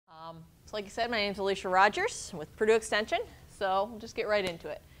So like I said, my name is Alicia Rogers with Purdue Extension, so we'll just get right into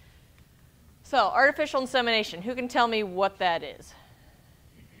it. So artificial insemination, who can tell me what that is?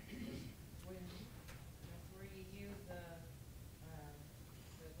 That's where you use the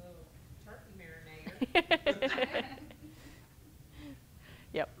little turkey marinator.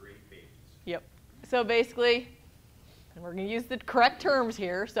 Yep. Yep. So basically, and we're going to use the correct terms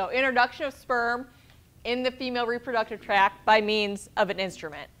here, so introduction of sperm in the female reproductive tract by means of an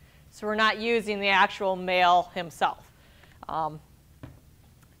instrument. So we're not using the actual male himself. Trying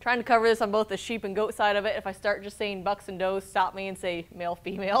to cover this on both the sheep and goat side of it. If I start just saying bucks and does, stop me and say male,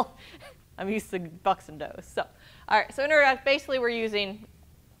 female. I'm used to bucks and does. So, all right, so basically we're using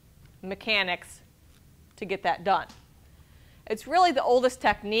mechanics to get that done. It's really the oldest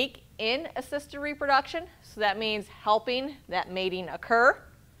technique in assisted reproduction, so that means helping that mating occur.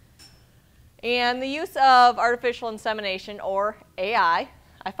 And the use of artificial insemination, or AI,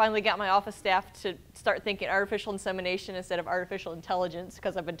 I finally got my office staff to start thinking artificial insemination instead of artificial intelligence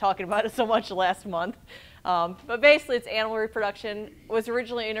because I've been talking about it so much last month. But basically, it's animal reproduction. Was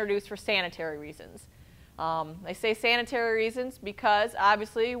originally introduced for sanitary reasons. I say sanitary reasons because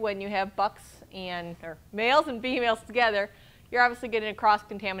obviously when you have bucks or males and females together, you're obviously getting a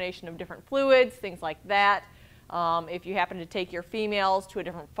cross-contamination of different fluids, things like that. If you happen to take your females to a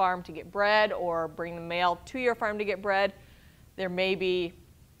different farm to get bred or bring the male to your farm to get bred, there may be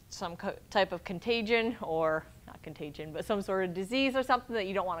some type of contagion, or not contagion, but some sort of disease or something that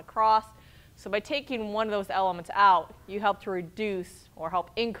you don't want to cross. So by taking one of those elements out, you help to reduce or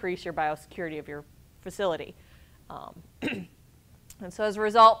help increase your biosecurity of your facility. And so as a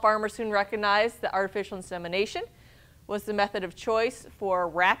result, farmers soon recognized that artificial insemination was the method of choice for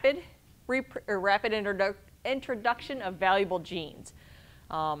rapid introduction of valuable genes.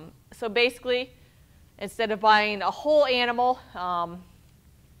 So basically, instead of buying a whole animal,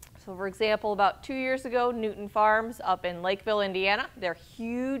 so for example, about 2 years ago, Newton Farms up in Lakeville, Indiana, they're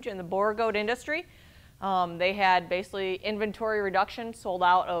huge in the boar goat industry. They had basically inventory reduction, sold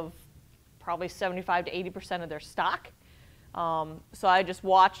out of probably 75 to 80% of their stock. So I just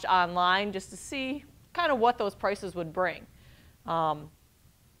watched online just to see kind of what those prices would bring.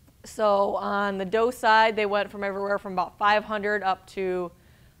 So on the doe side, they went from everywhere from about $500 up to,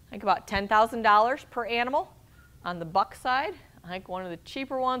 I think, about $10,000 per animal. On the buck side, I think one of the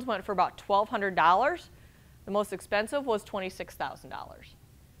cheaper ones went for about $1,200. The most expensive was $26,000.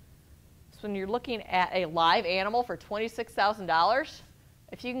 So when you're looking at a live animal for $26,000,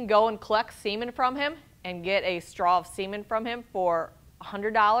 if you can go and collect semen from him and get a straw of semen from him for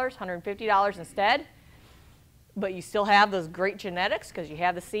 $100, $150 instead, but you still have those great genetics because you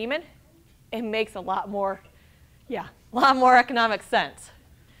have the semen, it makes a lot more economic sense.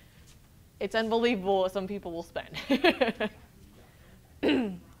 It's unbelievable what some people will spend.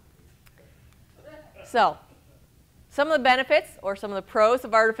 So, some of the benefits or some of the pros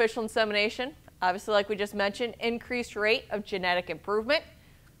of artificial insemination, obviously like we just mentioned, increased rate of genetic improvement.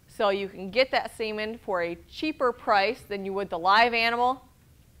 So you can get that semen for a cheaper price than you would the live animal.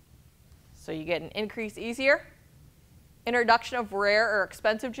 So you get an increase easier. Introduction of rare or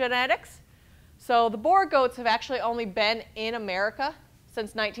expensive genetics. So the boar goats have actually only been in America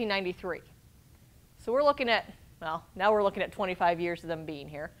since 1993. So we're looking at, well, now we're looking at 25 years of them being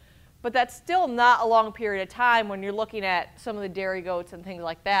here. But that's still not a long period of time when you're looking at some of the dairy goats and things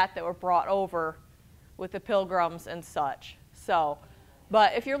like that that were brought over with the pilgrims and such. So,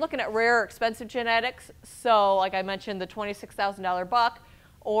 but if you're looking at rare or expensive genetics, so like I mentioned, the $26,000 buck,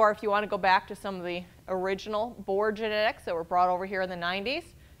 or if you want to go back to some of the original boar genetics that were brought over here in the 90s,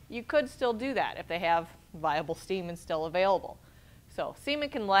 you could still do that if they have viable semen still available. So semen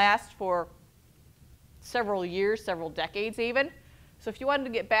can last for several years, several decades even. So if you wanted to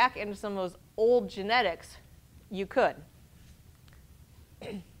get back into some of those old genetics, you could.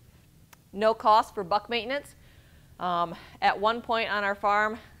 No cost for buck maintenance. At one point on our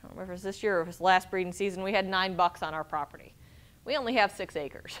farm, I don't remember if it was this year or if it was last breeding season, we had 9 bucks on our property. We only have 6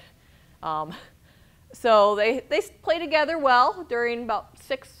 acres. So they play together well during about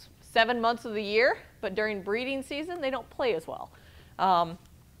 6-7 months of the year, but during breeding season, they don't play as well. No.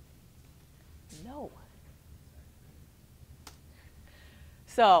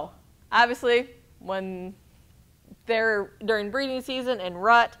 So obviously, when they're during breeding season and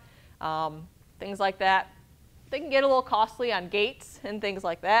rut, things like that, they can get a little costly on gates and things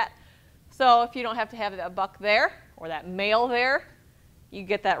like that. So if you don't have to have that buck there or that male there, you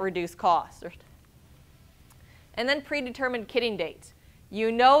get that reduced cost. And then predetermined kidding dates.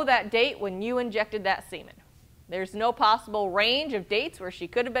 You know that date when you injected that semen. There's no possible range of dates where she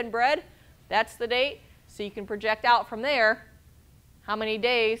could have been bred. That's the date. So you can project out from there how many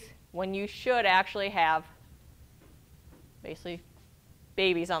days when you should actually have basically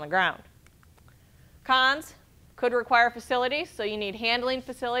babies on the ground. Cons: could require facilities, so you need handling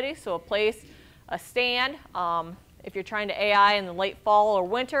facilities, so a place, a stand. If you're trying to AI in the late fall or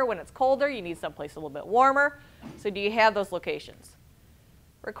winter when it's colder, you need someplace a little bit warmer. So do you have those locations?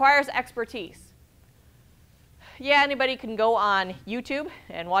 Requires expertise. Yeah, anybody can go on YouTube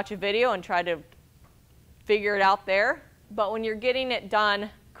and watch a video and try to figure it out there, but when you're getting it done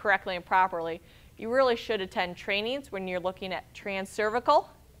correctly and properly, you really should attend trainings when you're looking at transcervical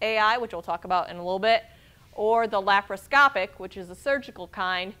AI, which we'll talk about in a little bit, or the laparoscopic, which is the surgical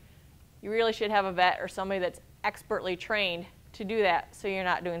kind. You really should have a vet or somebody that's expertly trained to do that so you're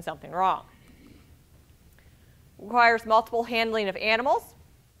not doing something wrong. Requires multiple handling of animals.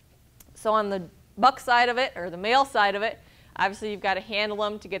 So on the buck side of it, or the male side of it, obviously you've got to handle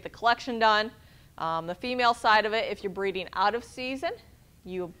them to get the collection done. The female side of it, if you're breeding out of season,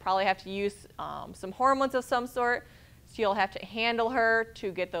 you probably have to use some hormones of some sort. So you'll have to handle her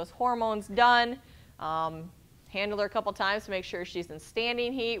to get those hormones done. Handle her a couple times to make sure she's in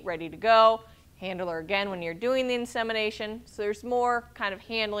standing heat, ready to go. Handle her again when you're doing the insemination. So there's more kind of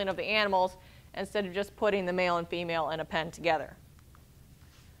handling of the animals instead of just putting the male and female in a pen together.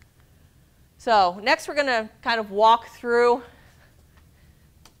 So next we're going to kind of walk through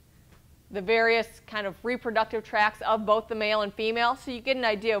the various kind of reproductive tracts of both the male and female so you get an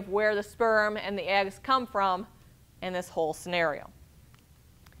idea of where the sperm and the eggs come from in this whole scenario.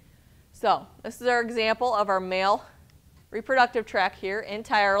 So this is our example of our male reproductive tract here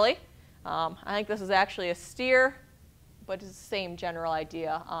entirely. I think this is actually a steer, but it's the same general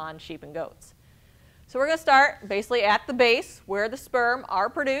idea on sheep and goats. So we're going to start basically at the base where the sperm are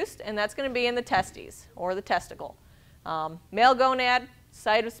produced, and that's going to be in the testes or the testicle. Male gonad,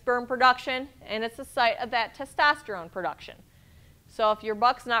 site of sperm production, and it's the site of that testosterone production. So if your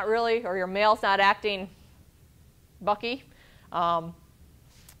buck's not really, or your male's not acting bucky,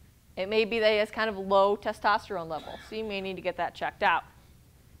 it may be that he has kind of low testosterone level, so you may need to get that checked out.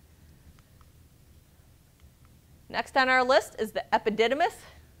 Next on our list is the epididymis.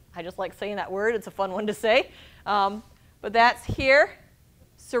 I just like saying that word. It's a fun one to say. But that's here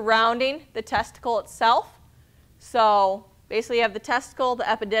surrounding the testicle itself. So basically you have the testicle, the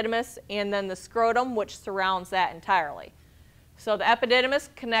epididymis, and then the scrotum, which surrounds that entirely. So the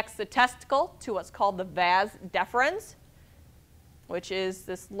epididymis connects the testicle to what's called the vas deferens, which is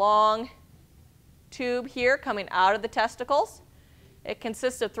this long tube here coming out of the testicles. It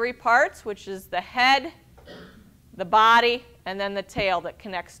consists of 3 parts, which is the head, the body, and then the tail that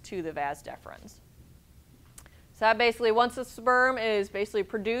connects to the vas deferens. So that basically, once the sperm is basically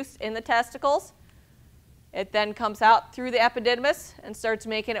produced in the testicles, it then comes out through the epididymis and starts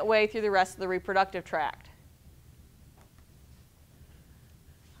making its way through the rest of the reproductive tract.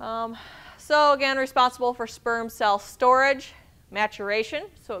 So again, responsible for sperm cell storage, maturation,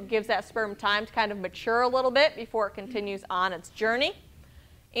 so it gives that sperm time to kind of mature a little bit before it continues on its journey,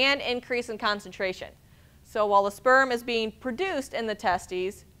 and increase in concentration. So while the sperm is being produced in the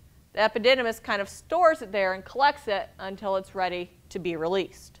testes, the epididymis kind of stores it there and collects it until it's ready to be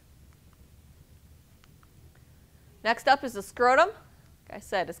released. Next up is the scrotum. Like I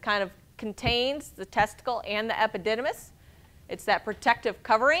said, it kind of contains the testicle and the epididymis. It's that protective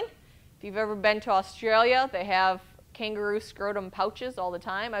covering. If you've ever been to Australia, they have kangaroo scrotum pouches all the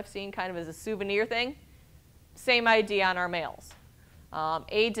time. I've seen kind of as a souvenir thing. Same idea on our males.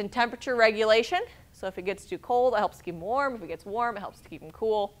 Aids in temperature regulation. So if it gets too cold, it helps to keep them warm. If it gets warm, it helps to keep them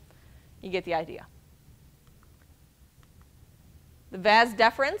cool. You get the idea. The vas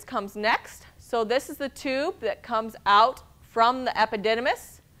deferens comes next. So this is the tube that comes out from the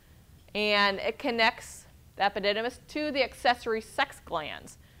epididymis, and it connects the epididymis to the accessory sex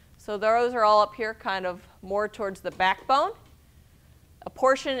glands. So those are all up here kind of more towards the backbone. A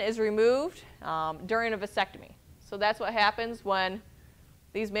portion is removed during a vasectomy. So that's what happens when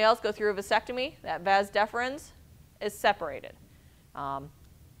these males go through a vasectomy. That vas deferens is separated.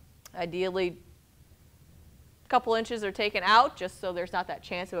 Ideally, a couple inches are taken out just so there's not that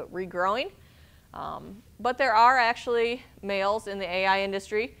chance of it regrowing. But there are actually males in the AI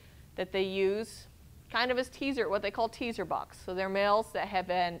industry that they use kind of as teaser, what they call teaser bucks. So they're males that have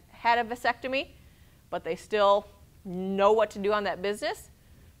had a vasectomy, but they still know what to do on that business.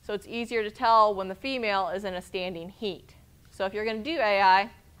 So it's easier to tell when the female is in a standing heat. So if you're going to do AI,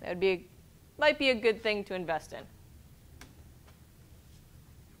 that would might be a good thing to invest in.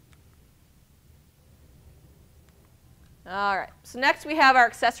 All right, so next we have our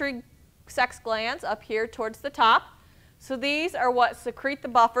accessory sex glands up here towards the top. So these are what secrete the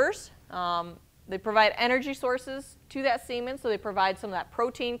buffers. They provide energy sources to that semen, so they provide some of that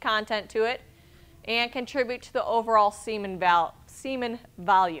protein content to it and contribute to the overall semen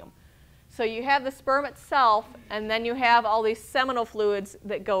volume. So you have the sperm itself, and then you have all these seminal fluids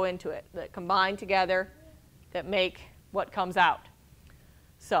that go into it, that combine together, that make what comes out.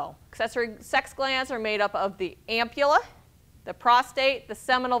 So accessory sex glands are made up of the ampulla, the prostate, the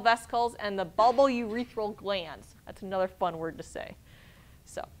seminal vesicles, and the bulbourethral glands. That's another fun word to say.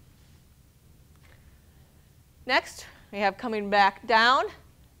 So next, we have coming back down,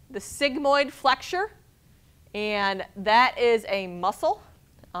 the sigmoid flexure, and that is a muscle.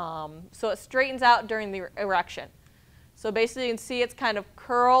 So it straightens out during the erection. So basically you can see it's kind of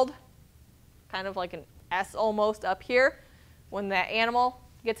curled, kind of like an S almost up here. When that animal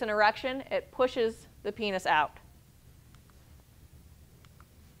gets an erection, it pushes the penis out.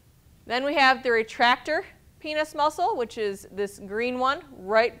 Then we have the retractor penis muscle, which is this green one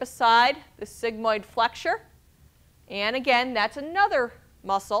right beside the sigmoid flexure. And again, that's another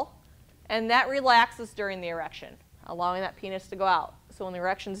muscle, and that relaxes during the erection, allowing that penis to go out. So when the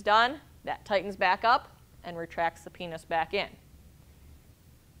erection's done, that tightens back up and retracts the penis back in.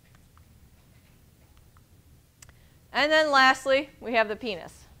 And then lastly, we have the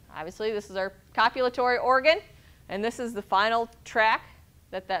penis. Obviously, this is our copulatory organ, and this is the final track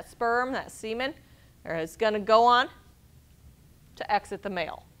that sperm, that semen, is going to go on to exit the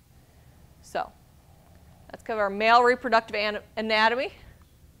male. So let's cover our male reproductive anatomy.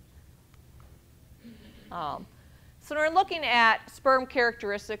 So we're looking at sperm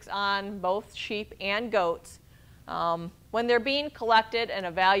characteristics on both sheep and goats. When they're being collected and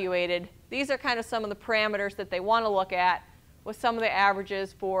evaluated, these are kind of some of the parameters that they want to look at with some of the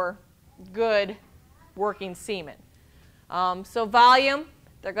averages for good working semen. So volume,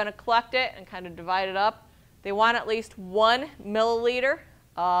 they're going to collect it and kind of divide it up. They want at least 1 milliliter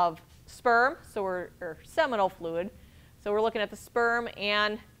of sperm, or seminal fluid. So we're looking at the sperm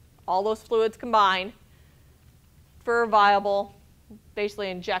and all those fluids combined for a viable, basically,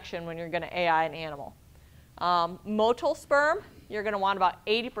 injection when you're going to AI an animal. Motile sperm, you're going to want about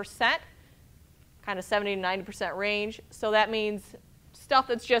 80%, kind of 70 to 90% range. So that means stuff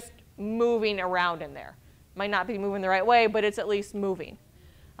that's just moving around in there. Might not be moving the right way, but it's at least moving.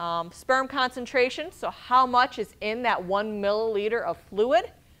 Sperm concentration, so how much is in that 1 milliliter of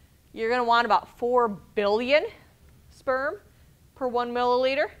fluid? You're going to want about 4 billion sperm per 1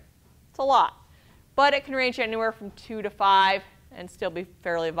 milliliter. It's a lot. But it can range anywhere from 2 to 5 and still be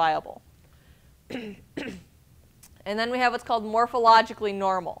fairly viable. And then we have what's called morphologically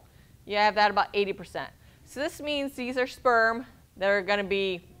normal. You have that about 80%. So this means these are sperm that are going to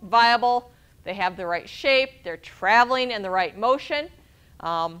be viable. They have the right shape. They're traveling in the right motion.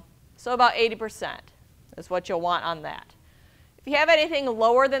 So about 80% is what you'll want on that. If you have anything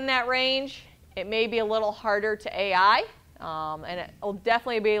lower than that range, it may be a little harder to AI. And it will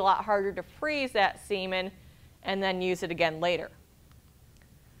definitely be a lot harder to freeze that semen and then use it again later.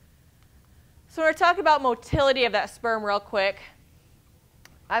 So we're talking about motility of that sperm real quick.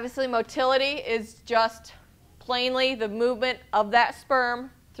 Obviously, motility is just plainly the movement of that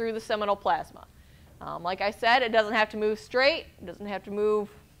sperm through the seminal plasma. Like I said, it doesn't have to move straight. It doesn't have to move,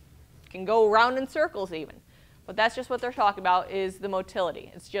 it can go around in circles even. But that's just what they're talking about is the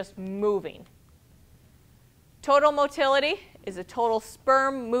motility. It's just moving. Total motility is a total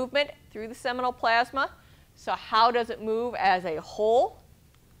sperm movement through the seminal plasma. So how does it move as a whole?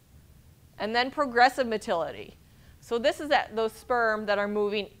 And then progressive motility. So this is those sperm that are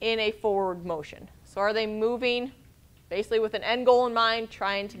moving in a forward motion. So are they moving basically with an end goal in mind,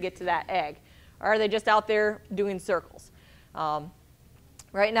 trying to get to that egg? Or are they just out there doing circles?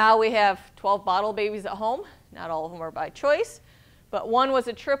 Right now we have 12 bottle babies at home. Not all of them are by choice. But one was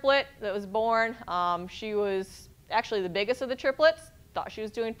a triplet that was born. She was actually the biggest of the triplets. Thought she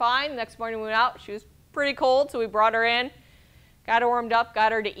was doing fine. The next morning we went out. She was pretty cold, so we brought her in. Got her warmed up,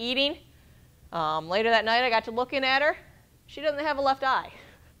 got her to eating. Later that night I got to looking at her. She doesn't have a left eye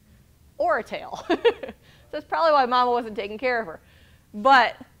or a tail. So that's probably why Mama wasn't taking care of her.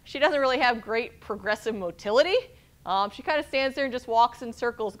 But she doesn't really have great progressive motility. She kind of stands there and just walks in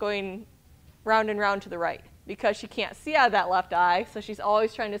circles going round and round to the right because she can't see out of that left eye, so she's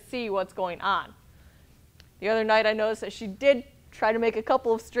always trying to see what's going on. The other night I noticed that she did try to make a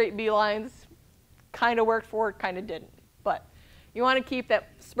couple of straight beelines. Kind of worked for her, kind of didn't. But you want to keep that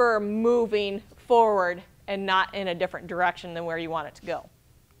sperm moving forward and not in a different direction than where you want it to go.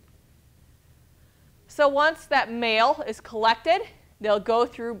 So once that male is collected, they'll go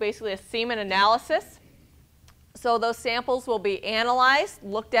through basically a semen analysis. So those samples will be analyzed,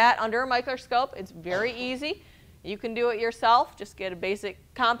 looked at under a microscope. It's very easy. You can do it yourself. Just get a basic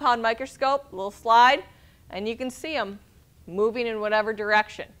compound microscope, a little slide, and you can see them moving in whatever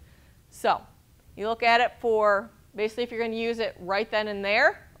direction. So you look at it for basically if you're going to use it right then and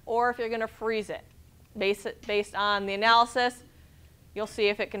there, or if you're going to freeze it. Based on the analysis, you'll see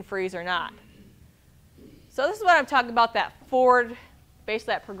if it can freeze or not. So this is what I'm talking about, that forward,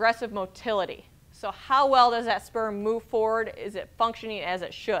 basically that progressive motility. So how well does that sperm move forward? Is it functioning as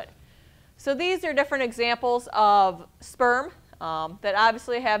it should? So these are different examples of sperm that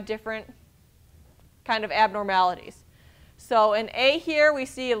obviously have different kind of abnormalities. So in A here, we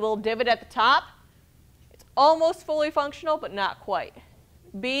see a little divot at the top. It's almost fully functional, but not quite.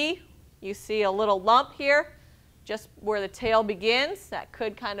 B, you see a little lump here, just where the tail begins. That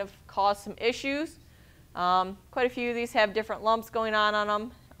could kind of cause some issues. Quite a few of these have different lumps going on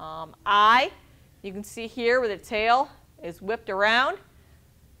them. I, you can see here where the tail is whipped around.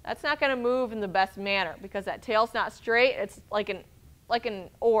 That's not going to move in the best manner because that tail's not straight. It's like an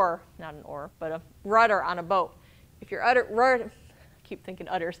oar, not an oar, but a rudder on a boat. If your rudder, I keep thinking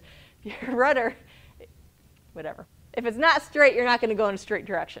udders, if your rudder, whatever. If it's not straight, you're not going to go in a straight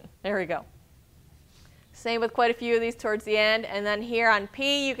direction. There we go. Same with quite a few of these towards the end. And then here on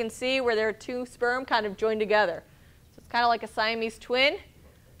P, you can see where there are two sperm kind of joined together. So it's kind of like a Siamese twin.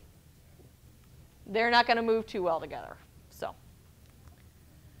 They're not going to move too well together.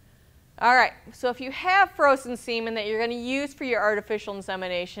 All right, so if you have frozen semen that you're going to use for your artificial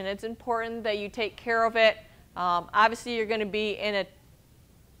insemination, it's important that you take care of it. Obviously, you're going to be in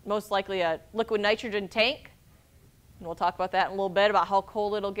most likely a liquid nitrogen tank. And we'll talk about that in a little bit, about how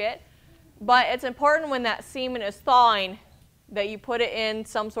cold it'll get. But it's important when that semen is thawing that you put it in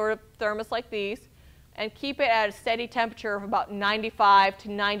some sort of thermos like these and keep it at a steady temperature of about 95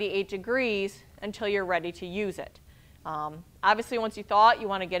 to 98 degrees until you're ready to use it. Obviously, once you thaw it, you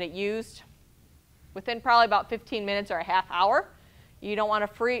want to get it used within probably about 15 minutes or a half hour. You don't want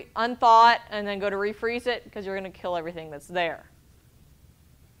to unthaw it and then go to refreeze it because you're going to kill everything that's there.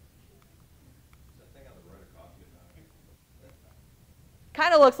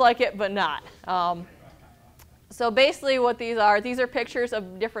 Kind of looks like it, but not. So basically what these are pictures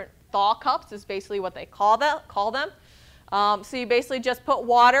of different thaw cups is basically what they call them. So you basically just put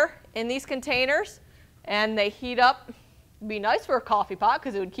water in these containers and they heat up. It'd be nice for a coffee pot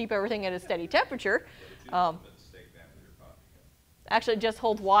because it would keep everything at a steady temperature. Actually, it just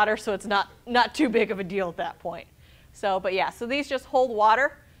holds water, so it's not too big of a deal at that point. So, but yeah, so these just hold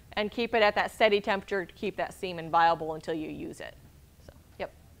water and keep it at that steady temperature to keep that semen viable until you use it. So,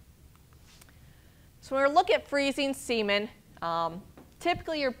 yep. So when we look at freezing semen,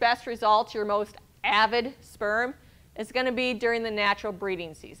 typically your best results, your most avid sperm, is going to be during the natural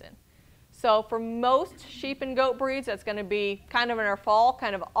breeding season. So for most sheep and goat breeds, that's going to be kind of in our fall,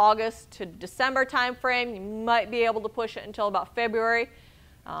 kind of August to December time frame. You might be able to push it until about February.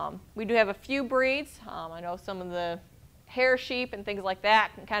 We do have a few breeds. I know some of the hair sheep and things like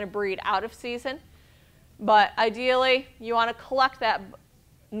that can kind of breed out of season. But ideally, you want to collect that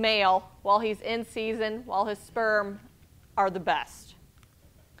male while he's in season, while his sperm are the best.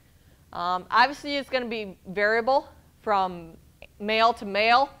 Obviously, it's going to be variable from male to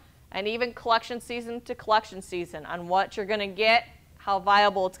male, and even collection season to collection season on what you're going to get, how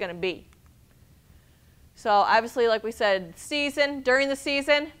viable it's going to be. So obviously, like we said, during the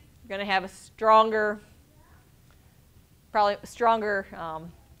season, you're going to have a probably stronger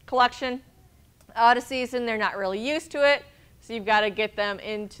collection. Out of season, they're not really used to it, so you've got to get them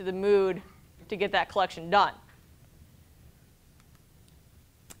into the mood to get that collection done.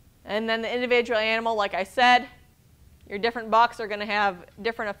 And then the individual animal, like I said, your different bucks are going to have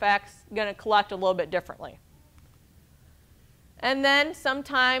different effects, going to collect a little bit differently. And then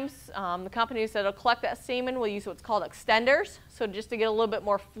sometimes the companies that will collect that semen will use what's called extenders, so just to get a little bit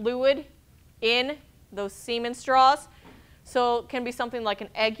more fluid in those semen straws. So it can be something like an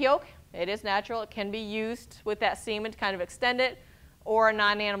egg yolk. It is natural. It can be used with that semen to kind of extend it, or a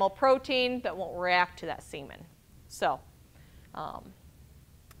non-animal protein that won't react to that semen. So,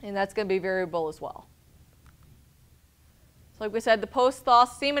 and that's going to be variable as well. So like we said, the post-thaw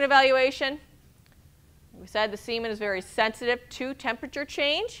semen evaluation. We said the semen is very sensitive to temperature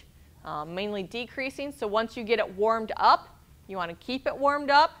change, mainly decreasing. So once you get it warmed up, you want to keep it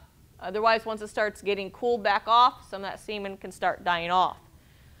warmed up. Otherwise, once it starts getting cooled back off, some of that semen can start dying off.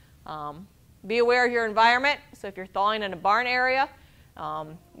 Be aware of your environment. So if you're thawing in a barn area,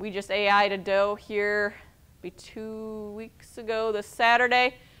 we just AI'd a doe here maybe 2 weeks ago this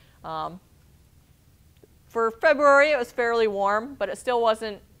Saturday. For February, it was fairly warm, but it still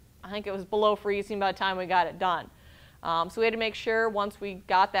wasn't, I think it was below freezing by the time we got it done. So we had to make sure once we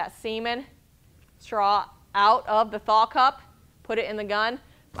got that semen straw out of the thaw cup, put it in the gun,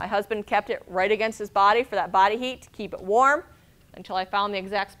 My husband kept it right against his body for that body heat to keep it warm until I found the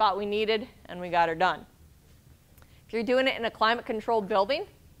exact spot we needed, and we got her done. If you're doing it in a climate-controlled building,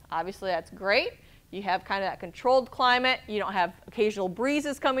 obviously that's great. You have kind of that controlled climate. You don't have occasional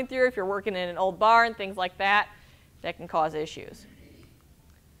breezes coming through if you're working in an old barn, things like that. That can cause issues.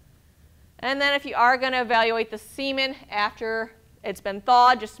 And then if you are going to evaluate the semen after it's been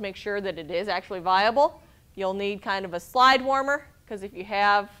thawed, just to make sure that it is actually viable, you'll need kind of a slide warmer, because if you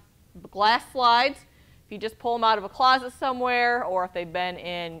have glass slides, if you just pull them out of a closet somewhere, or if they've been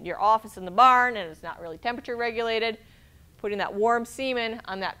in your office in the barn and it's not really temperature regulated, putting that warm semen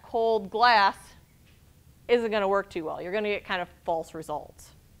on that cold glass isn't going to work too well. You're going to get kind of false results.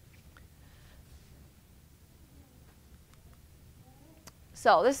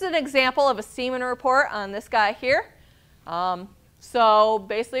 So this is an example of a semen report on this guy here. So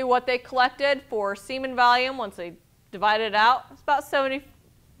basically what they collected for semen volume, once they divided it out, it's about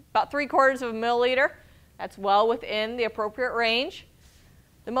 3/4 of a milliliter. That's well within the appropriate range.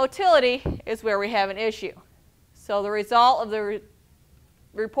 The motility is where we have an issue. So the result of the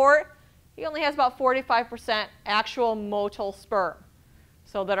report, he only has about 45% actual motile sperm,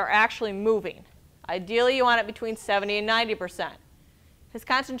 so that are actually moving. Ideally, you want it between 70 and 90%. His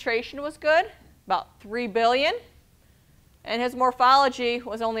concentration was good, about 3 billion, and his morphology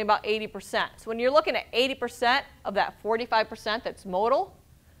was only about 80%. So when you're looking at 80% of that 45% that's motile,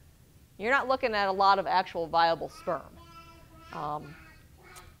 you're not looking at a lot of actual viable sperm.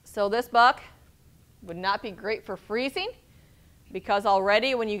 So this buck would not be great for freezing, because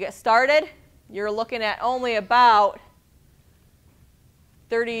already when you get started, you're looking at only about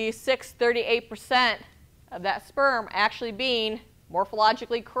 36, 38% of that sperm actually being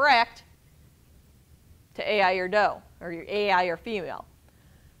morphologically correct to AI or doe, or your AI or female.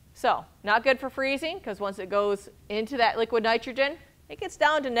 So not good for freezing, because once it goes into that liquid nitrogen, it gets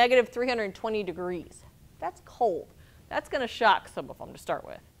down to negative 320 degrees. That's cold. That's going to shock some of them to start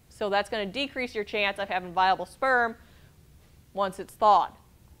with. So that's going to decrease your chance of having viable sperm once it's thawed.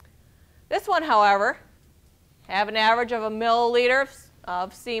 This one, however, have an average of a milliliter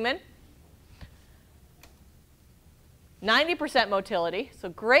of semen, 90% motility, so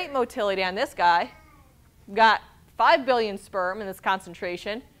great motility on this guy. Got 5 billion sperm in this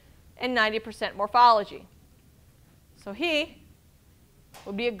concentration and 90% morphology. So he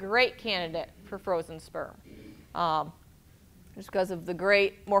would be a great candidate for frozen sperm. Just because of the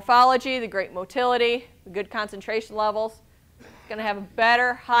great morphology, the great motility, the good concentration levels. It's going to have a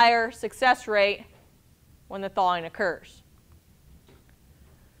better, higher success rate when the thawing occurs.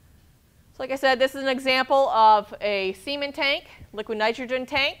 So like I said, this is an example of a semen tank, liquid nitrogen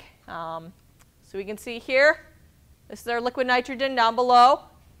tank. So we can see here, this is our liquid nitrogen down below.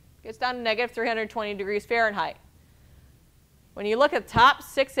 Gets down to negative 320 degrees Fahrenheit. When you look at the top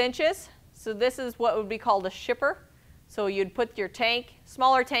 6 inches, so this is what would be called a shipper. So you'd put your tank,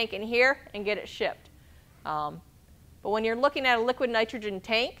 smaller tank in here and get it shipped. But when you're looking at a liquid nitrogen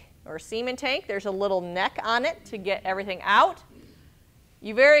tank or a semen tank, there's a little neck on it to get everything out.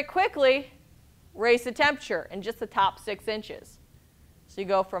 You very quickly raise the temperature in just the top 6 inches. So you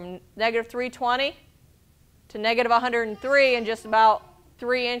go from negative 320 to negative 103 in just about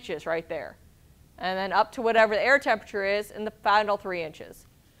 3 inches right there. And then up to whatever the air temperature is in the final 3 inches.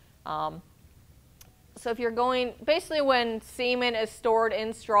 So if you're going, basically when semen is stored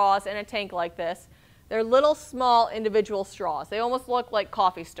in straws in a tank like this, they're little small individual straws. They almost look like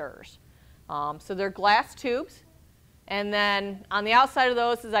coffee stirrers. So they're glass tubes. And then on the outside of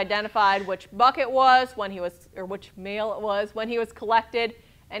those is identified which buck it was when he was, or which male it was when he was collected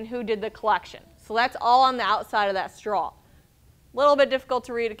and who did the collection. So that's all on the outside of that straw. A little bit difficult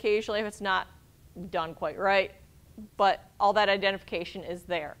to read occasionally if it's not done quite right, but all that identification is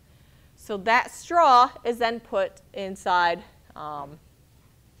there. So that straw is then put inside, it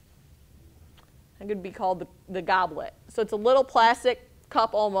could be called the goblet. So it's a little plastic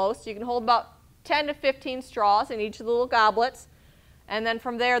cup almost. You can hold about 10 to 15 straws in each of the little goblets. And then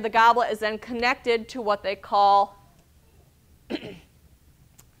from there, the goblet is then connected to what they call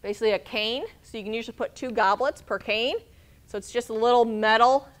basically a cane. So you can usually put 2 goblets per cane. So it's just a little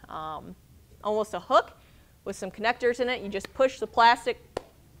metal, almost a hook with some connectors in it. You just push the plastic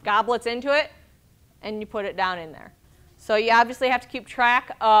goblets into it and you put it down in there. So you obviously have to keep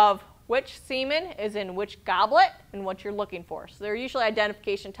track of which semen is in which goblet and what you're looking for. So there are usually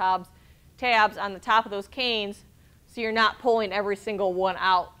identification tabs on the top of those canes, so you're not pulling every single one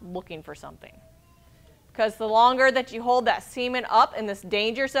out looking for something. Because the longer that you hold that semen up in this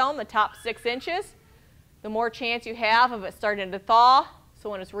danger zone, the top 6 inches, the more chance you have of it starting to thaw.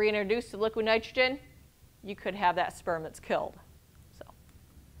 So when it's reintroduced to liquid nitrogen, you could have that sperm that's killed. So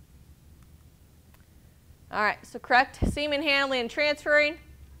All right, so correct semen handling and transferring.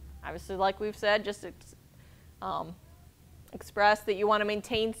 Obviously, like we've said, just express that you want to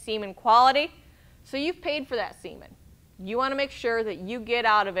maintain semen quality. So you've paid for that semen. You want to make sure that you get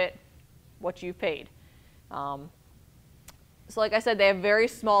out of it what you've paid. So like I said, they have very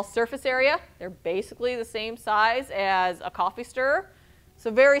small surface area. They're basically the same size as a coffee stirrer. So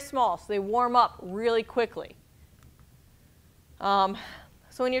very small, so they warm up really quickly.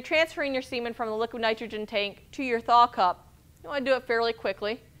 So when you're transferring your semen from the liquid nitrogen tank to your thaw cup, you want to do it fairly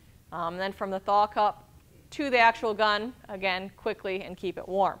quickly. And then from the thaw cup to the actual gun, again, quickly, and keep it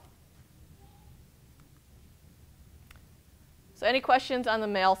warm. So any questions on the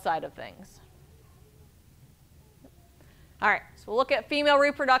male side of things? All right, so we'll look at female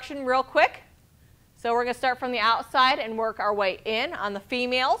reproduction real quick. So we're going to start from the outside and work our way in on the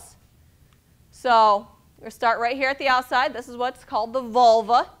females. So we're going to start right here at the outside. This is what's called the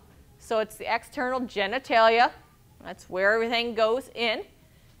vulva. So it's the external genitalia. That's where everything goes in.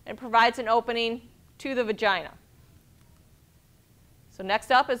 And provides an opening to the vagina. So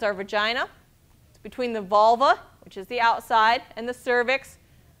next up is our vagina. It's between the vulva, which is the outside, and the cervix,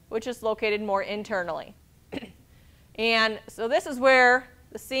 which is located more internally. And so this is where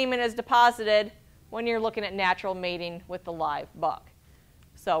the semen is deposited when you're looking at natural mating with the live buck.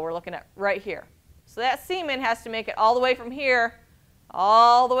 So we're looking at right here. So that semen has to make it all the way from here,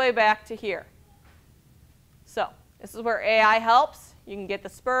 all the way back to here. So this is where AI helps. You can get the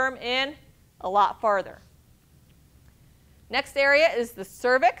sperm in a lot farther. Next area is the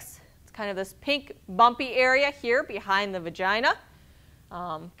cervix. It's kind of this pink bumpy area here behind the vagina.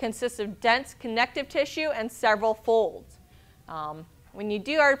 Consists of dense connective tissue and several folds. When you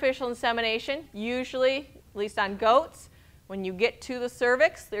do artificial insemination, usually, at least on goats, when you get to the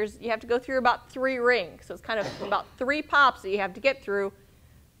cervix, you have to go through about 3 rings. So it's kind of about 3 pops that you have to get through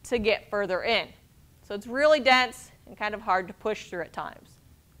to get further in. So it's really dense and kind of hard to push through at times.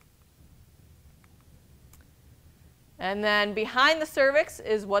 And then behind the cervix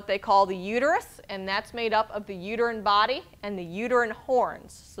is what they call the uterus, and that's made up of the uterine body and the uterine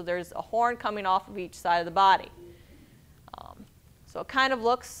horns. So there's a horn coming off of each side of the body. So it kind of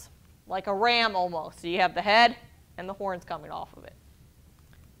looks like a ram almost. So you have the head and the horns coming off of it.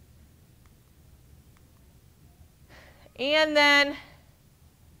 And then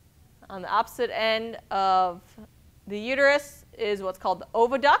on the opposite end of the uterus is what's called the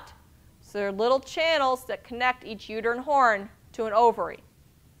oviduct. So there are little channels that connect each uterine horn to an ovary.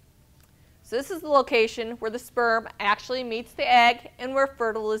 So this is the location where the sperm actually meets the egg and where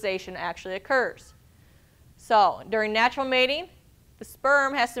fertilization actually occurs. So during natural mating, the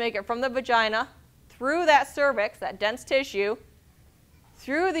sperm has to make it from the vagina through that cervix, that dense tissue,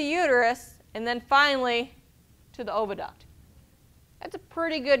 through the uterus, and then finally to the oviduct. That's a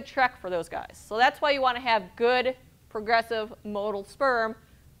pretty good trek for those guys. So that's why you want to have good progressive motile sperm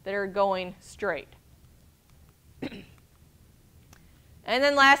that are going straight. And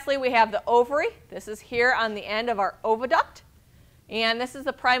then lastly, we have the ovary. This is here on the end of our oviduct. And this is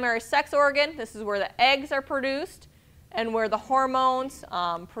the primary sex organ. This is where the eggs are produced and where the hormones,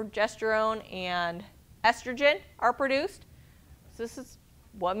 progesterone and estrogen, are produced. So this is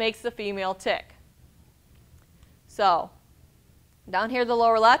what makes the female tick. So down here in the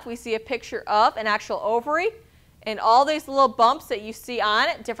lower left, we see a picture of an actual ovary. And all these little bumps that you see on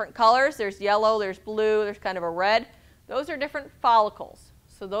it, different colors, there's yellow, there's blue, there's kind of a red, those are different follicles.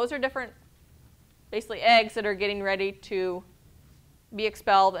 So those are different, basically, eggs that are getting ready to be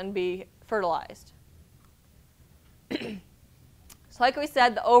expelled and be fertilized. So like we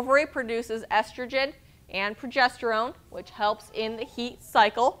said, the ovary produces estrogen and progesterone, which helps in the heat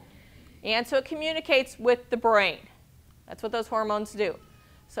cycle. And so it communicates with the brain. That's what those hormones do.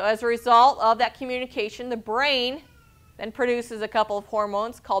 So as a result of that communication, the brain then produces a couple of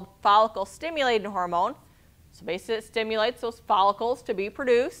hormones called follicle-stimulating hormone. So basically it stimulates those follicles to be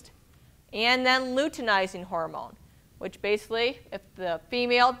produced. And then luteinizing hormone, which basically, if the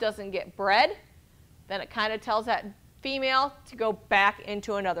female doesn't get bred, then it kind of tells that female to go back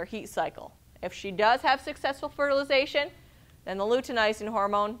into another heat cycle. If she does have successful fertilization, then the luteinizing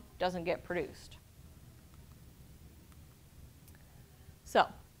hormone doesn't get produced. So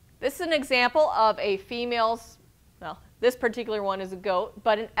this is an example of a female's, well, this particular one is a goat,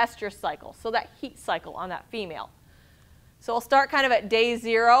 but an estrous cycle, so that heat cycle on that female. So we'll start kind of at day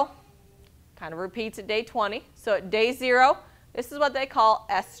 0, kind of repeats at day 20. So at day 0, this is what they call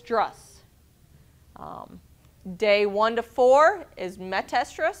estrus. Day 1 to 4 is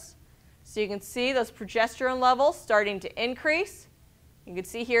metastrus. So you can see those progesterone levels starting to increase. You can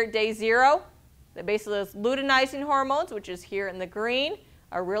see here at day 0 that basically those luteinizing hormones, which is here in the green,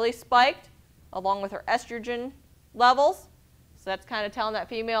 are really spiked. along with her estrogen levels. So that's kind of telling that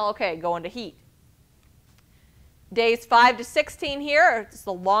female, okay, go into heat. Days 5 to 16 here is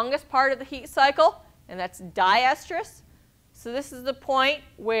the longest part of the heat cycle, and that's diestrus. So this is the point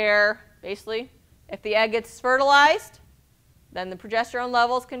where basically if the egg gets fertilized, then the progesterone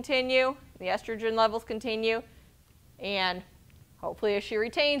levels continue, the estrogen levels continue, and hopefully if she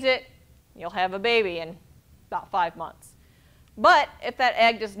retains it, you'll have a baby in about 5 months. But if that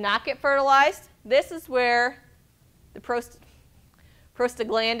egg does not get fertilized, this is where the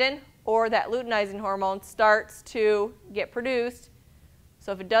prostaglandin, or that luteinizing hormone, starts to get produced.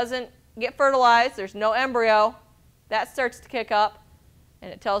 So if it doesn't get fertilized, there's no embryo, that starts to kick up,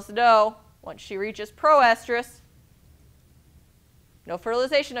 and it tells the doe, once she reaches proestrus, no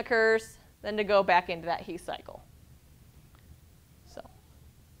fertilization occurs, then to go back into that heat cycle. So,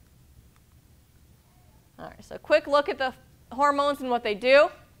 all right, so quick look at the hormones and what they do.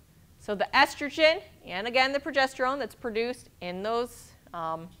 So the estrogen, and again the progesterone that's produced in those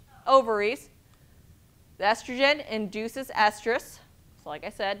ovaries, the estrogen induces estrus. So like I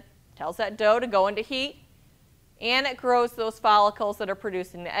said, tells that doe to go into heat, and it grows those follicles that are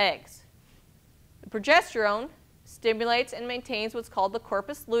producing the eggs. The progesterone stimulates and maintains what's called the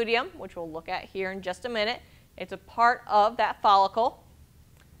corpus luteum, which we'll look at here in just a minute. It's a part of that follicle.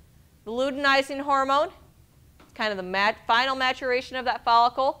 The luteinizing hormone is kind of the final maturation of that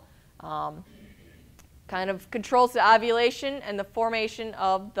follicle. Kind of controls the ovulation and the formation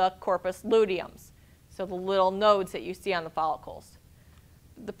of the corpus luteums, so the little nodes that you see on the follicles.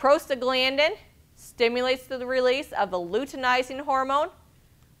 The prostaglandin stimulates the release of the luteinizing hormone,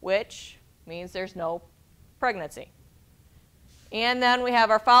 which means there's no pregnancy. And then we have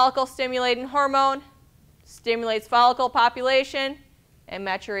our follicle stimulating hormone, stimulates follicle population and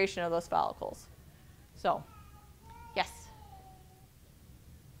maturation of those follicles. So, yes?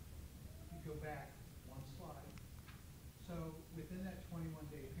 Go back one slide. So within that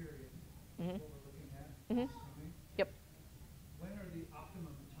 21-day period, what we're looking at, assuming, Yep. when are the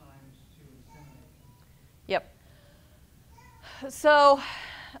optimum times to inseminate? Yep. So,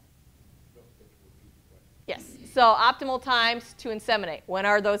 yes. So optimal times to inseminate. When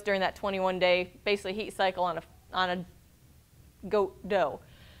are those during that 21-day, basically heat cycle on a goat doe?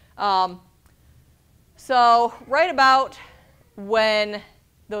 So right about when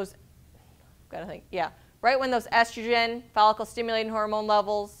those right when those estrogen follicle stimulating hormone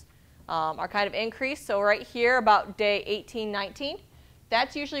levels are kind of increased. So right here about day 18, 19,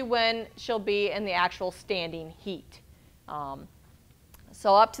 that's usually when she'll be in the actual standing heat.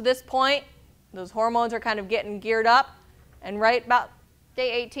 So up to this point, those hormones are kind of getting geared up, and right about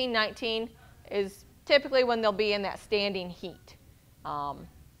day 18, 19 is typically when they'll be in that standing heat.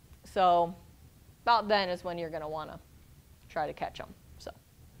 So about then is when you're going to want to try to catch them.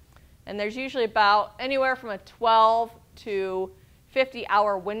 And there's usually about anywhere from a 12 to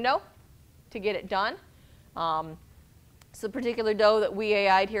 50-hour window to get it done. So the particular doe that we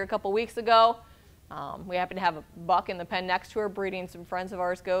AI'd here a couple weeks ago, we happened to have a buck in the pen next to her breeding some friends of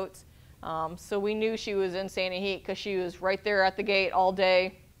ours goats. So we knew she was in standing heat because she was right there at the gate all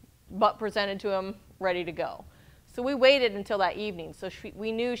day, butt presented to him, ready to go. So we waited until that evening. So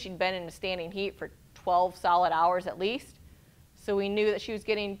we knew she'd been in a standing heat for 12 solid hours at least. So we knew that she was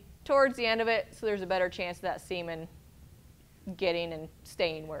getting towards the end of it, so there's a better chance of that semen getting and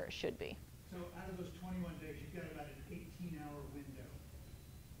staying where it should be. So out of those 21 days, you've got about an 18-hour window.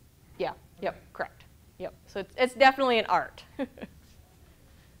 Yeah, Okay. Yep, correct. Yep, so it's definitely an art.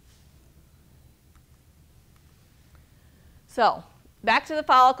 So back to the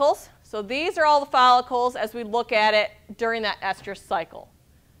follicles. So these are all the follicles as we look at it during that estrus cycle.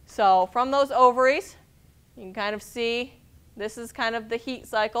 So from those ovaries, you can kind of see this is kind of the heat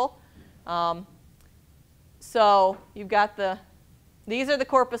cycle. So you've got these are the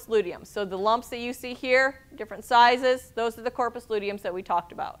corpus luteums. So the lumps that you see here, different sizes, those are the corpus luteums that we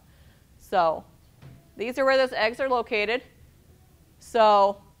talked about. So these are where those eggs are located.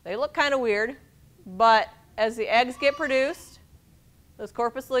 So they look kind of weird, but as the eggs get produced, those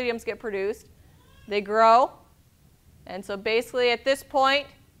corpus luteums get produced, they grow. And so basically at this point,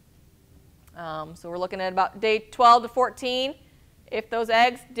 so we're looking at about day 12 to 14. If those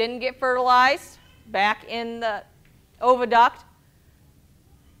eggs didn't get fertilized back in the oviduct,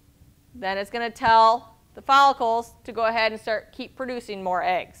 then it's going to tell the follicles to go ahead and keep producing more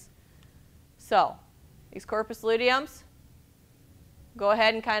eggs. So these corpus luteums go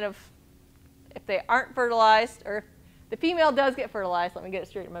ahead and kind of, if they aren't fertilized, or if the female does get fertilized, let me get it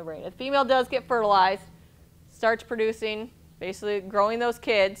straight in my brain. If the female does get fertilized, starts producing, basically growing those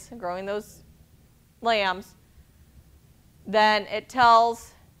kids, growing those lambs, then it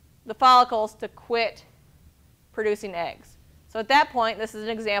tells the follicles to quit producing eggs. So at that point, this is an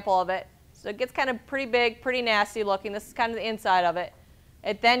example of it. So it gets kind of pretty big, pretty nasty looking. This is kind of the inside of it.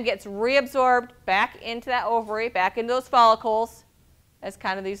 It then gets reabsorbed back into that ovary, back into those follicles as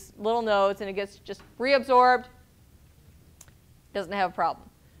kind of these little nodes, and it gets just reabsorbed. Doesn't have a problem.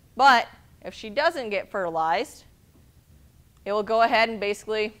 But if she doesn't get fertilized, it will go ahead and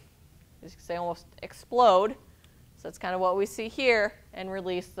basically, as you can say, almost explode. So that's kind of what we see here, and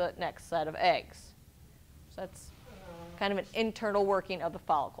release the next set of eggs. So that's kind of an internal working of the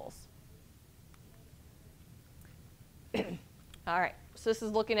follicles. All right, so this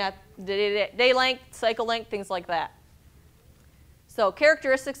is looking at day length, cycle length, things like that. So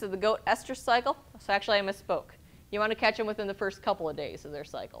characteristics of the goat estrus cycle. So actually I misspoke. You want to catch them within the first couple of days of their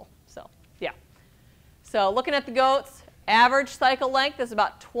cycle. So yeah. So looking at the goats, average cycle length is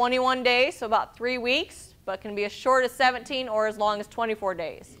about 21 days, so about 3 weeks, but can be as short as 17 or as long as 24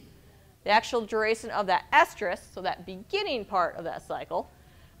 days. The actual duration of that estrus, so that beginning part of that cycle,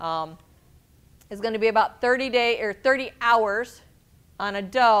 is going to be about 30 hours on a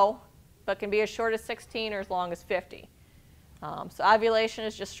doe, but can be as short as 16 or as long as 50. So ovulation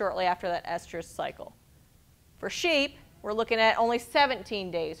is just shortly after that estrus cycle. For sheep, we're looking at only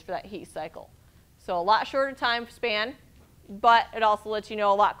 17 days for that heat cycle. So a lot shorter time span, but it also lets you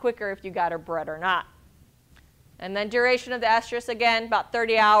know a lot quicker if you got her bred or not. And then duration of the estrus, again, about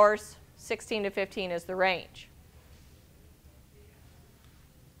 30 hours, 16 to 15 is the range.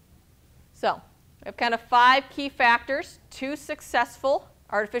 So we have kind of 5 key factors to successful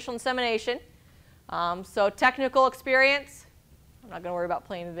artificial insemination. So technical experience, I'm not going to worry about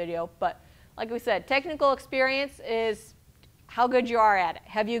playing the video, but like we said, technical experience is how good you are at it.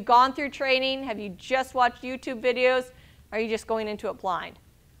 Have you gone through training? Have you just watched YouTube videos? Or are you just going into it blind?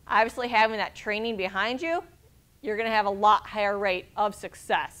 Obviously, having that training behind you, you're going to have a lot higher rate of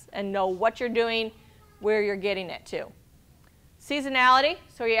success and know what you're doing, where you're getting it to. Seasonality,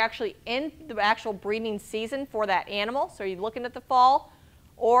 so you're actually in the actual breeding season for that animal. So are you looking at the fall,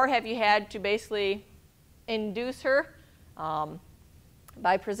 or have you had to basically induce her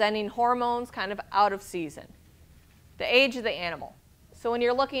by presenting hormones kind of out of season? The age of the animal. So when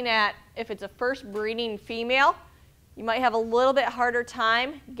you're looking at if it's a first breeding female, you might have a little bit harder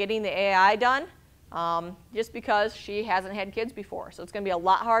time getting the AI done just because she hasn't had kids before. So it's going to be a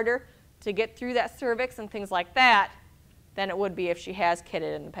lot harder to get through that cervix and things like that than it would be if she has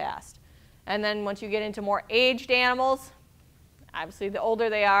kidded in the past. And then once you get into more aged animals, obviously the older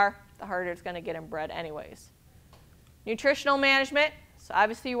they are, the harder it's going to get them bred anyways. Nutritional management. So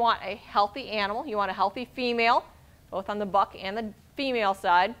obviously you want a healthy animal. You want a healthy female, both on the buck and the female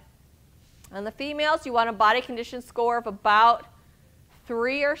side. On the females, you want a body condition score of about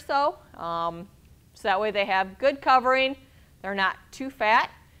 3 or so. So that way they have good covering. They're not too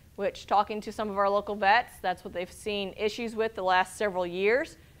fat, which, talking to some of our local vets, that's what they've seen issues with the last several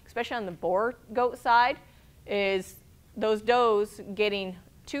years, especially on the boar goat side, is those does getting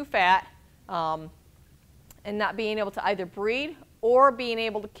too fat and not being able to either breed or being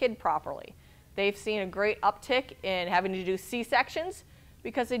able to kid properly. They've seen a great uptick in having to do C-sections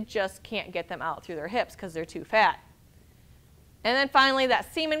because they just can't get them out through their hips because they're too fat. And then finally,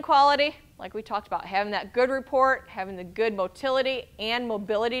 that semen quality, like we talked about, having that good report, having the good motility and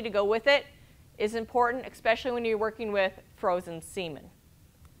mobility to go with it is important, especially when you're working with frozen semen.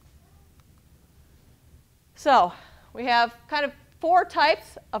 So we have kind of 4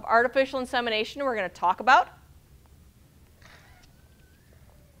 types of artificial insemination we're going to talk about.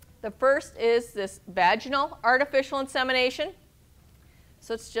 The first is this vaginal artificial insemination.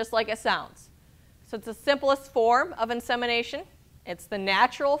 So it's just like it sounds. So it's the simplest form of insemination. It's the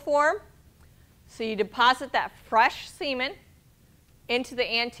natural form. So you deposit that fresh semen into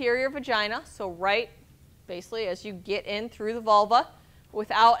the anterior vagina, so right basically as you get in through the vulva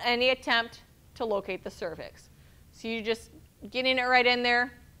without any attempt to locate the cervix. So you're just getting it right in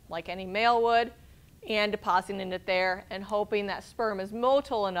there like any male would and depositing it there and hoping that sperm is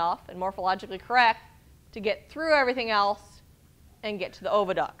motile enough and morphologically correct to get through everything else and get to the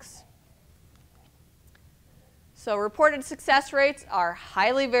oviducts. So reported success rates are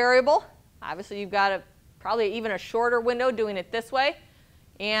highly variable. Obviously, you've got probably even a shorter window doing it this way.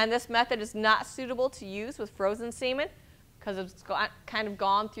 And this method is not suitable to use with frozen semen because it's kind of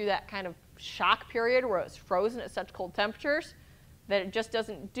gone through that kind of shock period where it's frozen at such cold temperatures that it just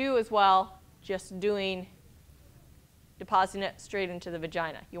doesn't do as well just depositing it straight into the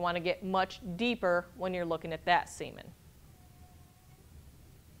vagina. You want to get much deeper when you're looking at that semen.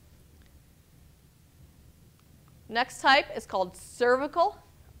 Next type is called cervical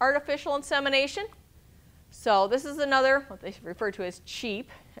artificial insemination. So this is another, what they refer to as cheap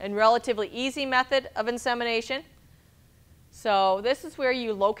and relatively easy method of insemination. So this is where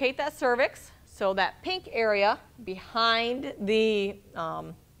you locate that cervix. So that pink area behind the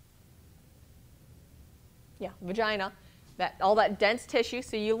vagina, all that dense tissue,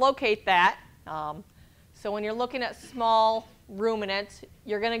 so you locate that. So when you're looking at small ruminants,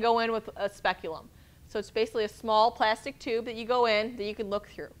 you're going to go in with a speculum. So it's basically a small plastic tube that you go in that you can look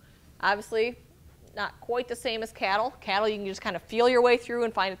through. Obviously, not quite the same as cattle. Cattle, you can just kind of feel your way through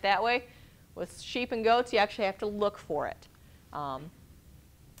and find it that way. With sheep and goats, you actually have to look for it.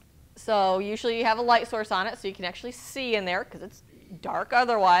 So usually you have a light source on it so you can actually see in there because it's dark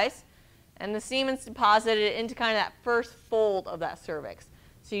otherwise. And the semen's deposited into kind of that first fold of that cervix.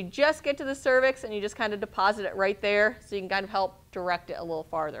 So you just get to the cervix and you just kind of deposit it right there so you can kind of help direct it a little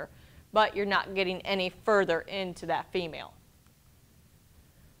farther. But you're not getting any further into that female.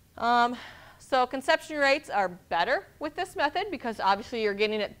 So conception rates are better with this method because obviously you're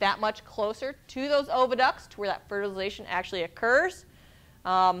getting it that much closer to those oviducts to where that fertilization actually occurs.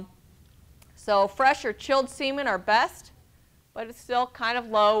 So fresh or chilled semen are best, but it's still kind of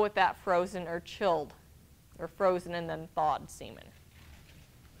low with that frozen or chilled, or frozen and then thawed semen.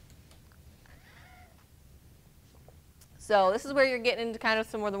 So this is where you're getting into kind of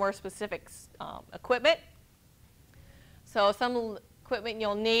some of the more specific equipment. So some equipment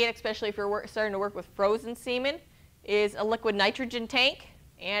you'll need, especially if you're starting to work with frozen semen, is a liquid nitrogen tank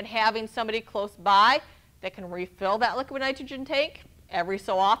and having somebody close by that can refill that liquid nitrogen tank every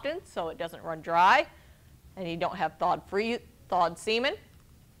so often so it doesn't run dry and you don't have thawed semen.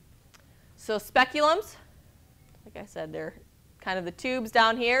 So speculums, like I said, they're kind of the tubes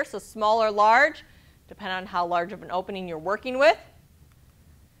down here, so small or large, depending on how large of an opening you're working with.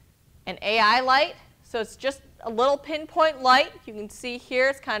 An AI light, so it's just a little pinpoint light. You can see here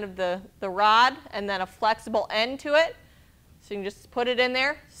it's kind of the rod and then a flexible end to it. So you can just put it in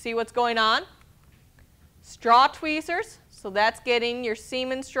there, see what's going on. Straw tweezers, so that's getting your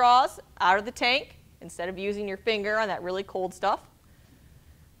semen straws out of the tank instead of using your finger on that really cold stuff.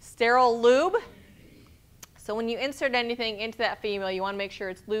 Sterile lube, so when you insert anything into that female, you want to make sure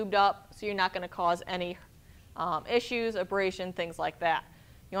it's lubed up so you're not going to cause any issues, abrasion, things like that.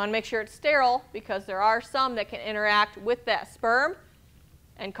 You want to make sure it's sterile because there are some that can interact with that sperm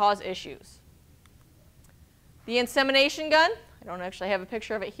and cause issues. The insemination gun, I don't actually have a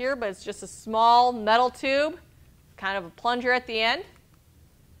picture of it here, but it's just a small metal tube, kind of a plunger at the end.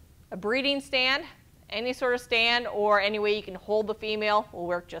 A breeding stand, any sort of stand or any way you can hold the female will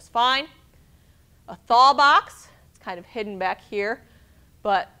work just fine. A thaw box, it's kind of hidden back here,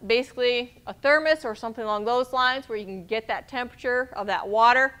 but basically a thermos or something along those lines where you can get that temperature of that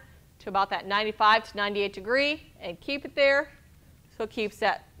water to about that 95 to 98 degree and keep it there so it keeps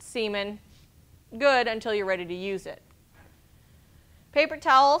that semen good until you're ready to use it. Paper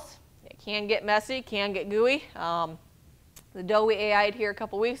towels, it can get messy, can get gooey. The doe we AI'd here a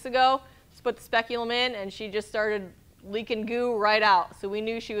couple weeks ago, just put the speculum in and she just started leaking goo right out. So we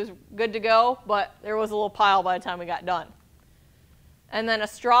knew she was good to go, but there was a little pile by the time we got done. And then a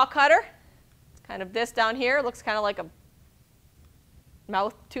straw cutter, it's kind of this down here, it looks kind of like a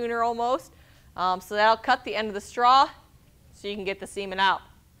mouth tuner almost. So that'll cut the end of the straw so you can get the semen out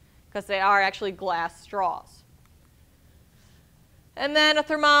because they are actually glass straws. And then a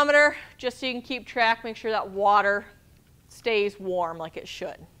thermometer, just so you can keep track, make sure that water stays warm like it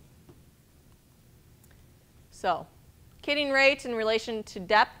should. So, kitting rates in relation to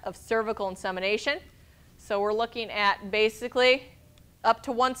depth of cervical insemination. So we're looking at basically up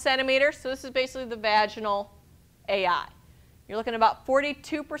to 1 centimeter. So this is basically the vaginal AI. You're looking at about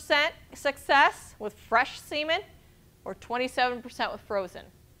 42% success with fresh semen or 27% with frozen.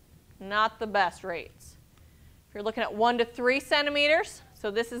 Not the best rates. If you're looking at 1 to 3 centimeters,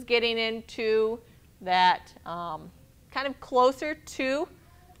 so this is getting into that kind of closer to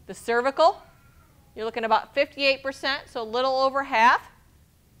the cervical. You're looking at about 58%, so a little over half,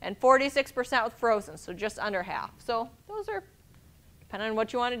 and 46% with frozen, so just under half. So those are, depending on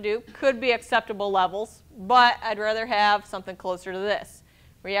what you want to do, could be acceptable levels, but I'd rather have something closer to this,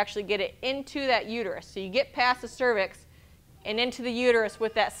 where you actually get it into that uterus. So you get past the cervix and into the uterus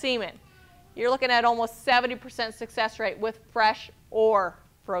with that semen. You're looking at almost 70% success rate with fresh or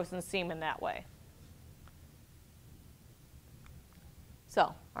frozen semen that way.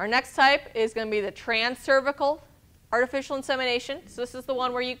 So our next type is going to be the transcervical artificial insemination. So this is the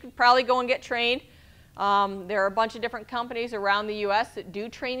one where you could probably go and get trained. There are a bunch of different companies around the U.S. that do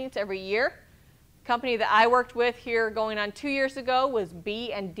trainings every year. The company that I worked with here going on 2 years ago was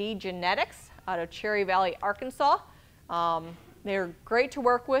B&D Genetics out of Cherry Valley, Arkansas. They're great to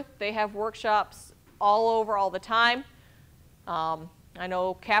work with. They have workshops all over all the time. I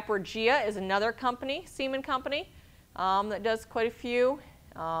know Caprogea is another company, semen company, that does quite a few.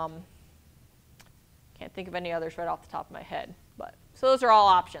 Can't think of any others right off the top of my head. So those are all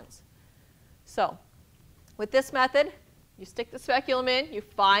options. So with this method, you stick the speculum in, you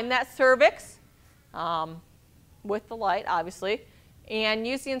find that cervix with the light, obviously, and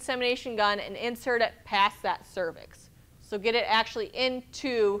use the insemination gun and insert it past that cervix. So get it actually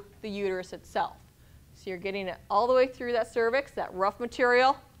into the uterus itself. So you're getting it all the way through that cervix, that rough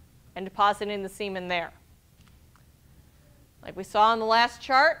material, and depositing the semen there. Like we saw on the last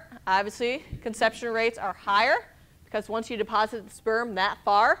chart, obviously conception rates are higher because once you deposit the sperm that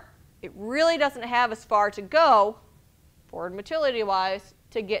far, it really doesn't have as far to go, forward motility-wise,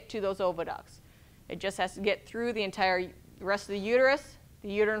 to get to those oviducts. It just has to get through the entire rest of the uterus, the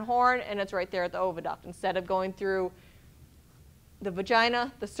uterine horn, and it's right there at the oviduct instead of going through the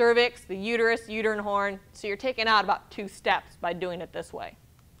vagina, the cervix, the uterus, uterine horn. So you're taking out about 2 steps by doing it this way.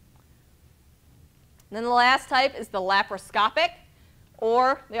 And then the last type is the laparoscopic,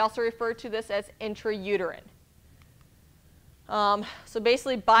 or they also refer to this as intrauterine. So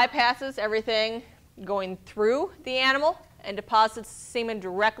basically bypasses everything going through the animal and deposits semen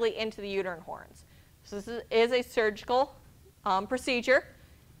directly into the uterine horns. So this is a surgical procedure.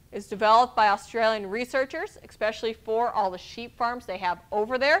 It's developed by Australian researchers, especially for all the sheep farms they have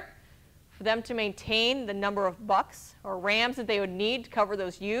over there, for them to maintain the number of bucks or rams that they would need to cover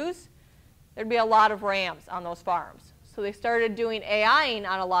those ewes. There'd be a lot of rams on those farms. So they started doing AIing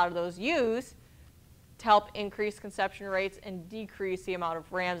on a lot of those ewes to help increase conception rates and decrease the amount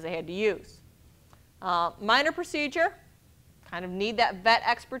of rams they had to use. Minor procedure, kind of need that vet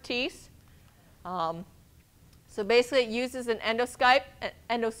expertise. So basically it uses an endoscope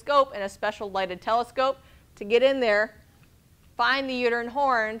and a special lighted telescope to get in there, find the uterine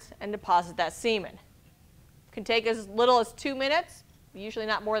horns, and deposit that semen. It can take as little as 2 minutes, usually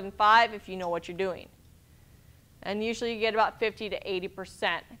not more than 5 if you know what you're doing. And usually you get about 50 to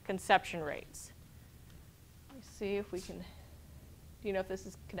 80% conception rates. Let me see if we can, do you know if this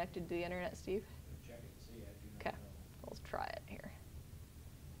is connected to the internet, Steve? Check it and see. I do not Okay, know. let's try it here.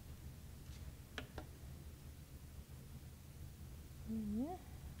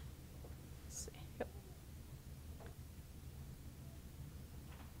 Let's see. Yep.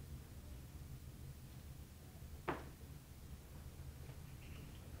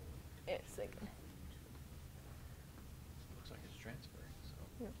 It's thinking. Looks like it's transferring, so.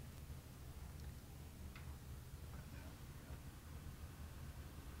 Yep.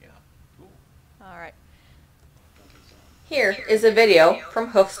 Yeah, cool. All right. Here is a video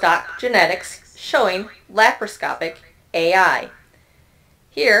from Hoofstock Genetics showing laparoscopic AI.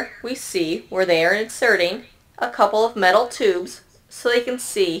 Here we see where they are inserting a couple of metal tubes so they can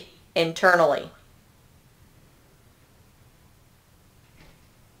see internally.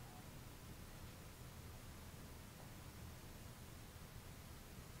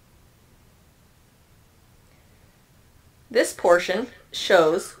 This portion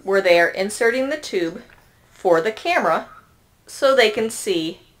shows where they are inserting the tube for the camera so they can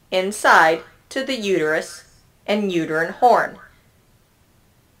see inside to the uterus and uterine horn.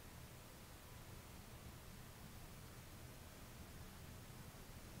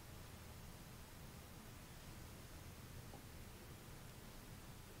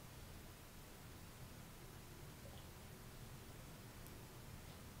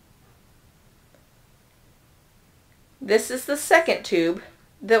 This is the second tube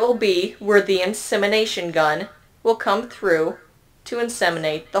that will be where the insemination gun will come through to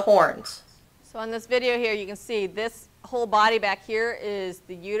inseminate the horns. So on this video here, you can see this whole body back here is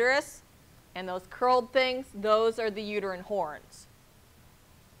the uterus, and those curled things, those are the uterine horns.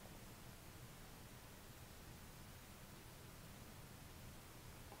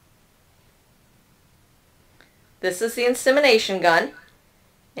 This is the insemination gun,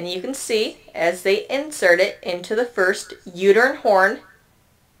 and you can see as they insert it into the first uterine horn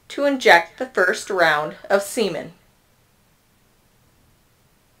to inject the first round of semen.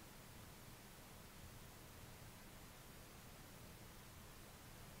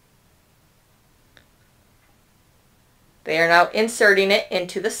 They are now inserting it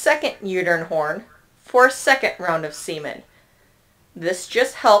into the second uterine horn for a second round of semen. This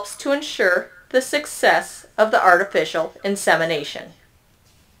just helps to ensure the success of the artificial insemination.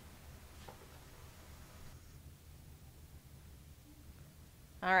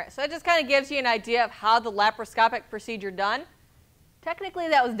 All right, so it just kind of gives you an idea of how the laparoscopic procedure done. Technically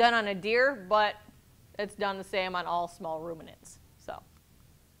that was done on a deer, but it's done the same on all small ruminants. So,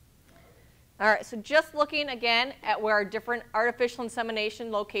 all right, so just looking again at where our different artificial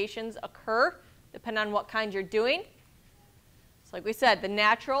insemination locations occur depending on what kind you're doing. So like we said, the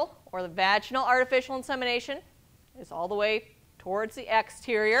natural or the vaginal artificial insemination is all the way towards the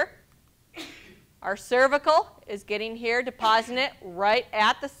exterior. Our cervical is getting here, depositing it right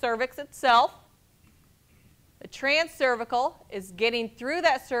at the cervix itself. The transcervical is getting through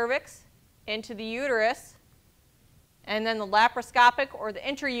that cervix into the uterus. And then the laparoscopic or the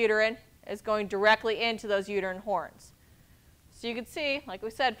intrauterine is going directly into those uterine horns. So you can see, like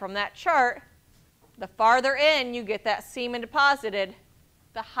we said, from that chart, the farther in you get that semen deposited,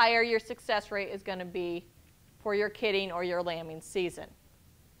 the higher your success rate is going to be for your kidding or your lambing season.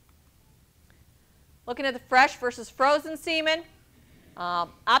 Looking at the fresh versus frozen semen,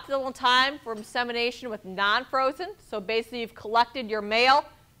 optimal time for insemination with non-frozen. So basically you've collected your male,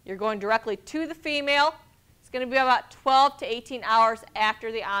 you're going directly to the female. It's going to be about 12 to 18 hours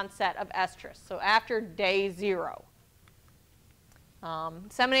after the onset of estrus, so after day 0.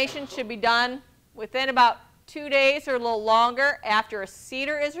 Insemination should be done within about 2 days or a little longer after a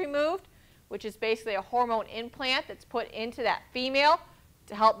CEDAR is removed, which is basically a hormone implant that's put into that female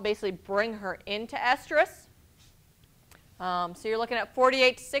to help basically bring her into estrus. So you're looking at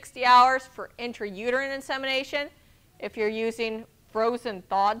 48 to 60 hours for intrauterine insemination. If you're using frozen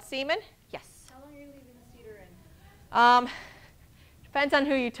thawed semen, yes? How long are you leaving the CEDAR in? Depends on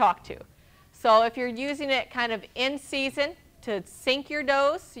who you talk to. So if you're using it kind of in season to sync your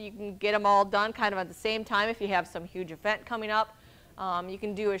does, so you can get them all done kind of at the same time if you have some huge event coming up, you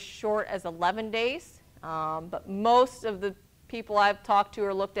can do as short as 11 days. But most of the people I've talked to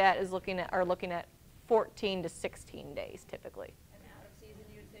or looked at are looking at 14 to 16 days typically. And out of season,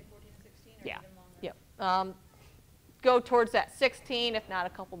 you would say 14 to 16 or Yeah. even longer? Yep. Go towards that 16, if not a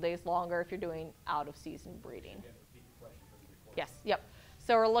couple days longer if you're doing out of season breeding. Yes, yep.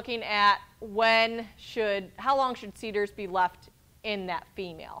 So we're looking at how long should CEDARs be left in that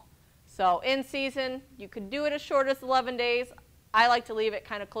female. So in season, you could do it as short as 11 days. I like to leave it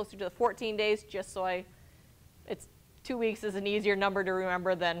kind of closer to the 14 days just so 2 weeks is an easier number to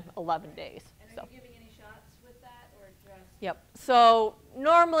remember than 11 days. And are you giving any shots with that or just? Yep. So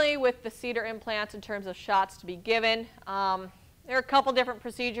normally with the CEDAR implants in terms of shots to be given, there are a couple different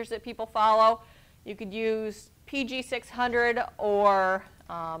procedures that people follow. You could use PG600 or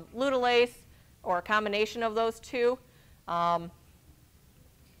Ludolase or a combination of those two. Depends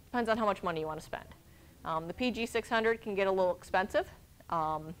on how much money you want to spend. The PG600 can get a little expensive.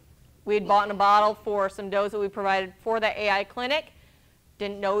 We had bought in a bottle for some does that we provided for that AI clinic.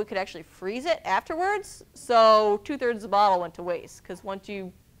 Didn't know we could actually freeze it afterwards, so 2/3 of the bottle went to waste because once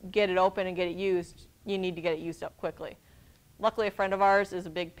you get it open and get it used, you need to get it used up quickly. Luckily, a friend of ours is a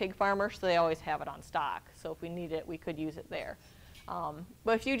big pig farmer, so they always have it on stock. So if we need it, we could use it there.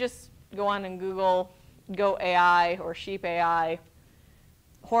 But if you just go on and Google Goat AI or Sheep AI,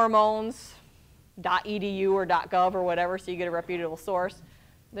 hormones.edu or .gov or whatever, so you get a reputable source,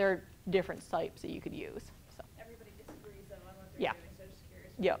 there are different types that you could use. So. Everybody disagrees though on what they're Yeah. doing, so just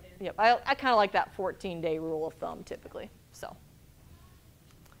curious. Yep. I kind of like that 14-day rule of thumb typically. So.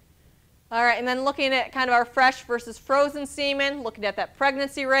 All right, and then looking at kind of our fresh versus frozen semen, looking at that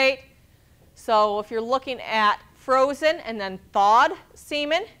pregnancy rate. So if you're looking at frozen and then thawed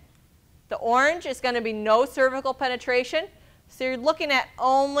semen, the orange is going to be no cervical penetration. So you're looking at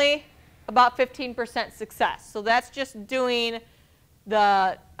only about 15% success. So that's just doing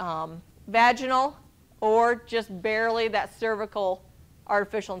the vaginal or just barely that cervical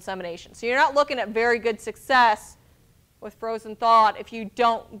artificial insemination. So you're not looking at very good success with frozen thawed if you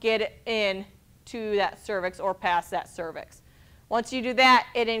don't get it in to that cervix or past that cervix. Once you do that,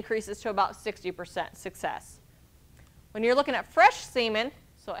 it increases to about 60% success. When you're looking at fresh semen,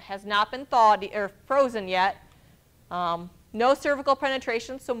 so it has not been thawed or frozen yet, no cervical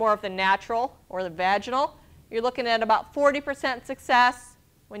penetration, so more of the natural or the vaginal, you're looking at about 40% success.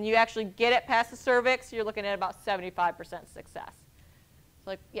 When you actually get it past the cervix, you're looking at about 75% success.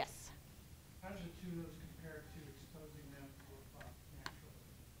 So like, yes? How does the two of those compare to exposing them for naturally?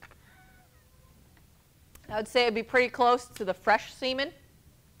 I would say it would be pretty close to the fresh semen.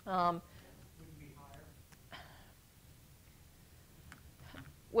 Wouldn't be higher?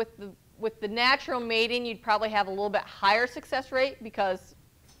 With the natural mating, you'd probably have a little bit higher success rate because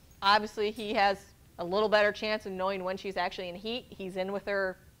obviously he has a little better chance of knowing when she's actually in heat. He's in with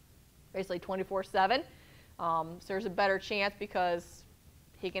her basically 24/7. So there's a better chance because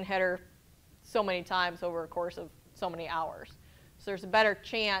he can hit her so many times over a course of so many hours. So there's a better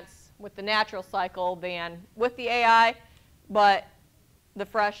chance with the natural cycle than with the AI, but the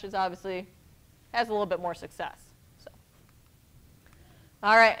fresh is obviously has a little bit more success. So.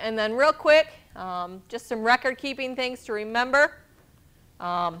 All right, and then real quick, just some record keeping things to remember.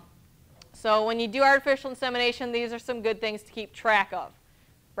 So when you do artificial insemination, these are some good things to keep track of.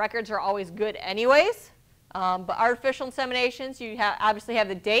 Records are always good anyways, but artificial inseminations, you obviously have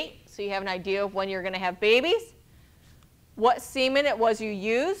the date, so you have an idea of when you're going to have babies. What semen it was you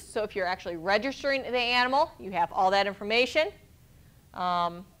used, so if you're actually registering the animal, you have all that information.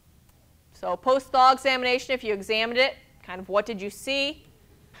 So post-thaw examination, if you examined it, kind of what did you see?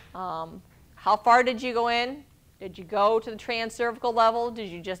 How far did you go in? Did you go to the transcervical level? Did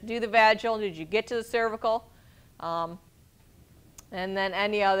you just do the vaginal? Did you get to the cervical? And then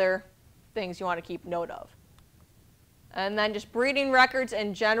any other things you want to keep note of. And then just breeding records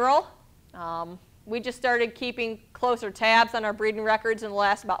in general. We just started keeping closer tabs on our breeding records in the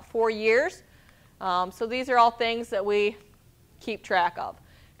last about 4 years. So these are all things that we keep track of,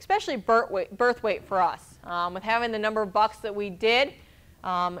 especially birth weight for us. With having the number of bucks that we did,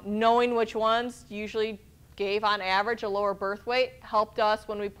 knowing which ones usually gave on average a lower birth weight helped us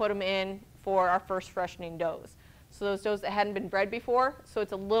when we put them in for our first freshening does. So those does that hadn't been bred before, so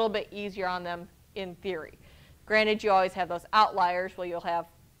it's a little bit easier on them in theory. Granted, you always have those outliers where you'll have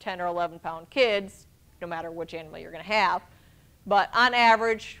 10 or 11 pound kids, no matter which animal you're going to have. But on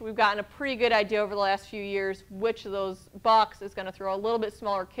average, we've gotten a pretty good idea over the last few years which of those bucks is going to throw a little bit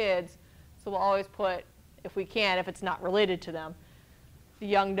smaller kids. So we'll always put, if we can, if it's not related to them, the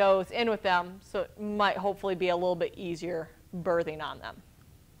young does in with them, so it might hopefully be a little bit easier birthing on them.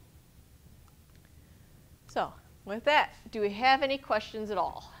 So with that, do we have any questions at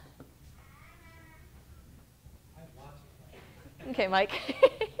all? I have lots of questions. Okay, Mike.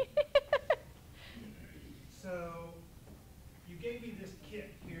 So you gave me this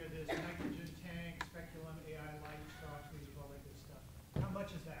kit here, this nitrogen tank, speculum, AI light, straw tweezers, all that good stuff. How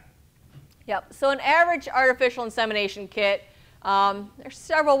much is that? Yep, so an average artificial insemination kit, there's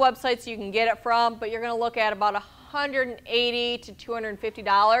several websites you can get it from, but you're going to look at about $180 to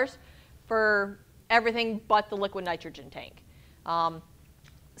 $250 for everything but the liquid nitrogen tank.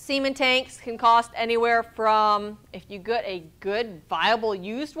 Semen tanks can cost anywhere from, if you get a good, viable,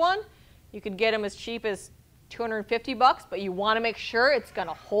 used one, you could get them as cheap as $250, but you want to make sure it's going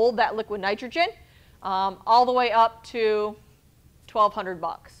to hold that liquid nitrogen, all the way up to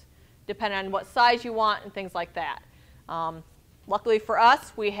 $1,200, depending on what size you want and things like that. Luckily for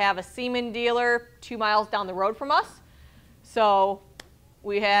us, we have a semen dealer 2 miles down the road from us. So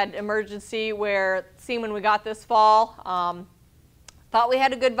we had emergency where semen we got this fall, thought we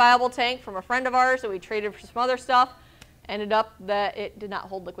had a good viable tank from a friend of ours that we traded for some other stuff. Ended up that it did not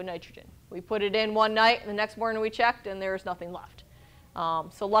hold liquid nitrogen. We put it in one night, and the next morning we checked, and there was nothing left.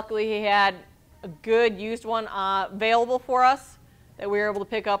 So luckily he had a good used one available for us that we were able to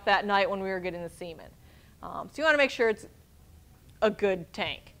pick up that night when we were getting the semen. So you want to make sure it's a good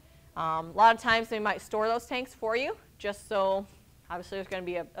tank. A lot of times they might store those tanks for you, just so, obviously there's going to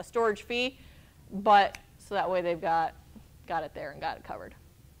be a storage fee, but so that way they've got it there and got it covered.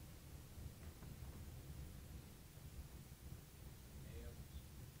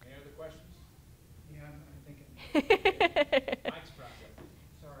 Any other questions? Yeah, I'm thinking. Mike's process.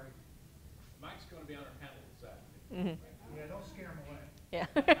 Sorry. Mike's going to be on our panel this Mm-hmm. afternoon. Yeah, don't scare him away. Yeah.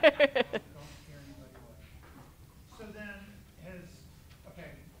 Don't scare anybody away. So then,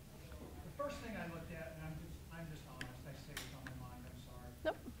 okay, the first thing I looked at, and I'm just honest, I say what's on my mind, I'm sorry.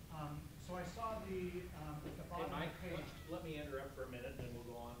 Nope. So I saw at the Hey, bottom of Mike, the page. let me interrupt for a minute, and then we'll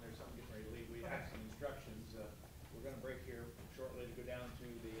go on. There's something getting ready to leave. We have some instructions. We're going to break here shortly to go down to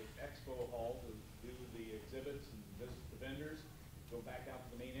the expo hall to do the exhibits and visit the vendors. Go back out to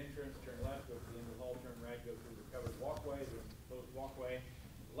the main entrance, turn left, go to the end of the hall, turn right, go through the covered walkway, the closed walkway.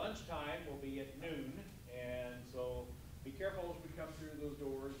 Lunchtime will be at noon, and so be careful as we come through those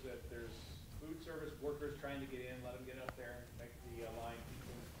doors that there's food service workers trying to get in. Let them get up there and make the line, keep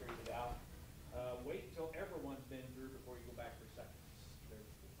things straightened out. Wait until everyone's been through before you go back for seconds. There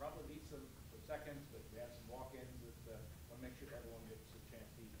will probably be some seconds, but we have some walk-ins that want to make sure everyone gets a chance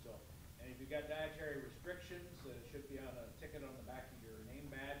to eat. So, and if you've got dietary restrictions, it should be on a ticket on the back of your name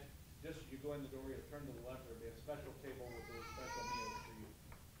badge. Just as you go in the door, you'll turn to the left. There'll be a special table with those special meals for you.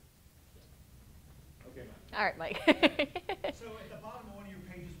 Okay, Mike. All right, Mike. So at the bottom of one of your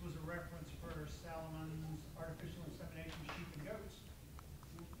pages was a reference for Salomon's Artificial Insemination Sheep and Goats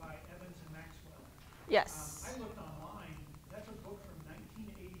by Evans and Maxwell. Yes. I looked online. That's a book from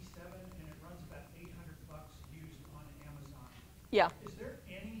 1987, and it runs about $800 used on Amazon. Yeah. Is there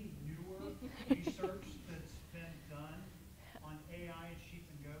any newer research that's been done on AI and sheep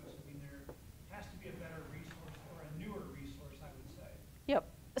and goats? I mean, there has to be a better resource or a newer resource, I would say. Yep.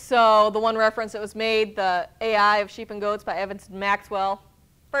 So the one reference that was made, the AI of Sheep and Goats by Evans and Maxwell,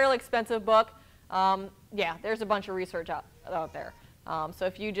 fairly expensive book. Yeah, there's a bunch of research out there. So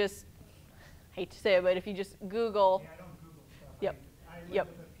if you just hate to say it, but if you just Google, Yeah, I don't Google stuff. Yep. I live Yep.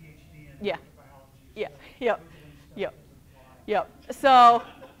 with a PhD in Yeah. biology. Yeah. So Yep. Googling stuff Yep. doesn't fly. yep. So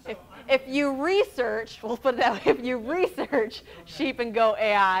if you research, we'll put it that way, if you research Sheep and Goat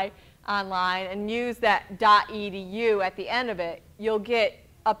AI online and use that .edu at the end of it, you'll get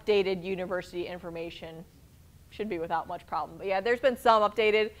updated university information. Should be without much problem. But yeah, there's been some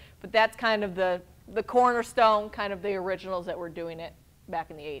updated, but that's kind of the cornerstone, kind of the originals that were doing it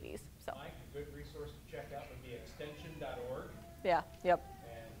back in the 80s. So Mike, a good resource to check out would be extension.org. yeah, yep.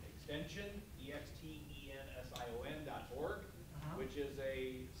 And extension, extension.org, which is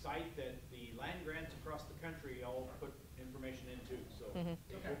a site that the land grants across the country all put information into. So it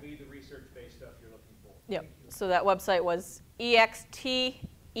will be the research-based stuff you're looking for. Yep. So that website was extension.org.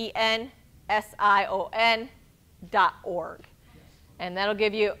 And that'll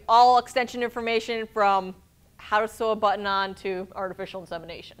give you all extension information from how to sew a button on to artificial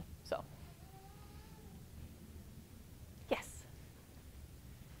insemination. So, yes.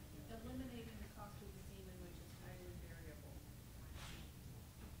 Eliminating the cost of the semen, which is highly variable.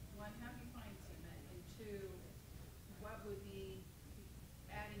 One, how do you find semen? And two, what would be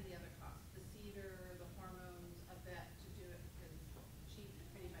adding the other costs? The cedar, the hormones, a vet to do it, because sheep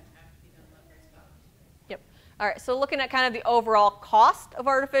pretty much have to be done laparoscopically. Yep. All right, so looking at kind of the overall cost of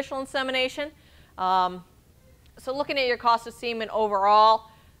artificial insemination. So looking at your cost of semen overall,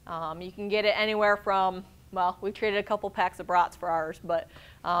 you can get it anywhere from, well, we traded a couple packs of brats for ours, but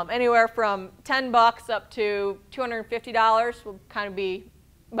anywhere from $10 up to $250 will kind of be,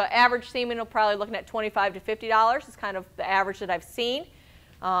 but average semen will probably looking at $25 to $50 is kind of the average that I've seen.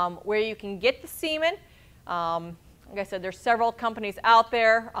 Where you can get the semen, like I said, there's several companies out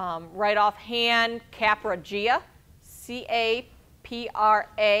there. Right offhand, Capragia, C-A-P-R-A,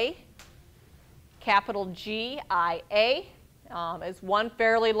 capital G-I-A, is one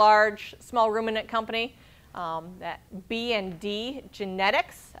fairly large small ruminant company. That B&D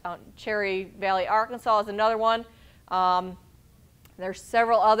Genetics out in Cherry Valley, Arkansas is another one. There's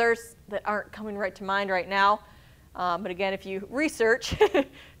several others that aren't coming right to mind right now. But again, if you research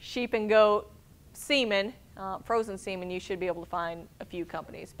sheep and goat semen, frozen semen, you should be able to find a few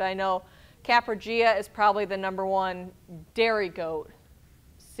companies. But I know Capragia is probably the #1 dairy goat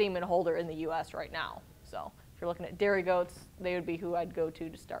semen holder in the U.S. right now. So if you're looking at dairy goats, they would be who I'd go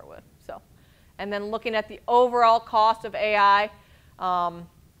to start with. So, and then looking at the overall cost of AI,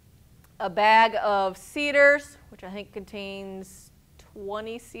 a bag of cedars, which I think contains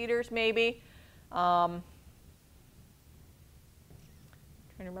 20 cedars maybe. Trying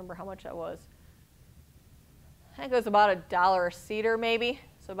to remember how much that was. I think it was about $1 a cedar maybe,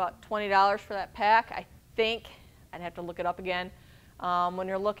 so about $20 for that pack. I think I'd have to look it up again. When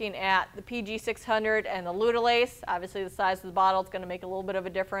you're looking at the PG600 and the Ludalace, obviously the size of the bottle is going to make a little bit of a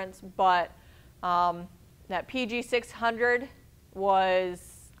difference, but that PG600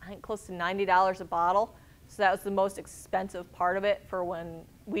 was, I think, close to $90 a bottle. So that was the most expensive part of it for when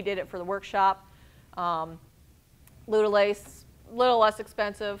we did it for the workshop. Ludalace, a little less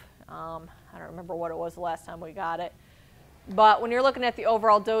expensive. I don't remember what it was the last time we got it. But when you're looking at the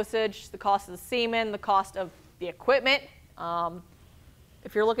overall dosage, the cost of the semen, the cost of the equipment,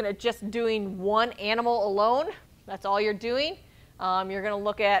 if you're looking at just doing one animal alone, that's all you're doing, you're going to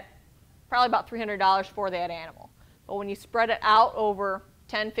look at probably about $300 for that animal. But when you spread it out over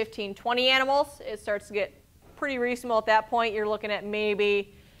 10, 15, 20 animals, it starts to get pretty reasonable at that point. You're looking at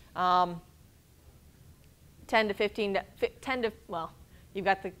maybe 10 to 15, well, you've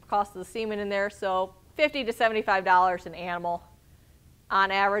got the cost of the semen in there, so $50 to $75 an animal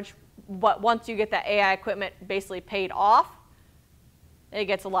on average. But once you get that AI equipment basically paid off, it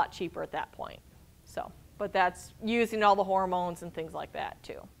gets a lot cheaper at that point. So, but that's using all the hormones and things like that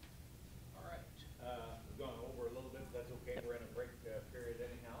too. All right. We've gone over a little bit, but that's okay. We're in a break period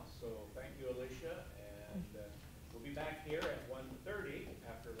anyhow. So thank you, Alicia, and we'll be back here at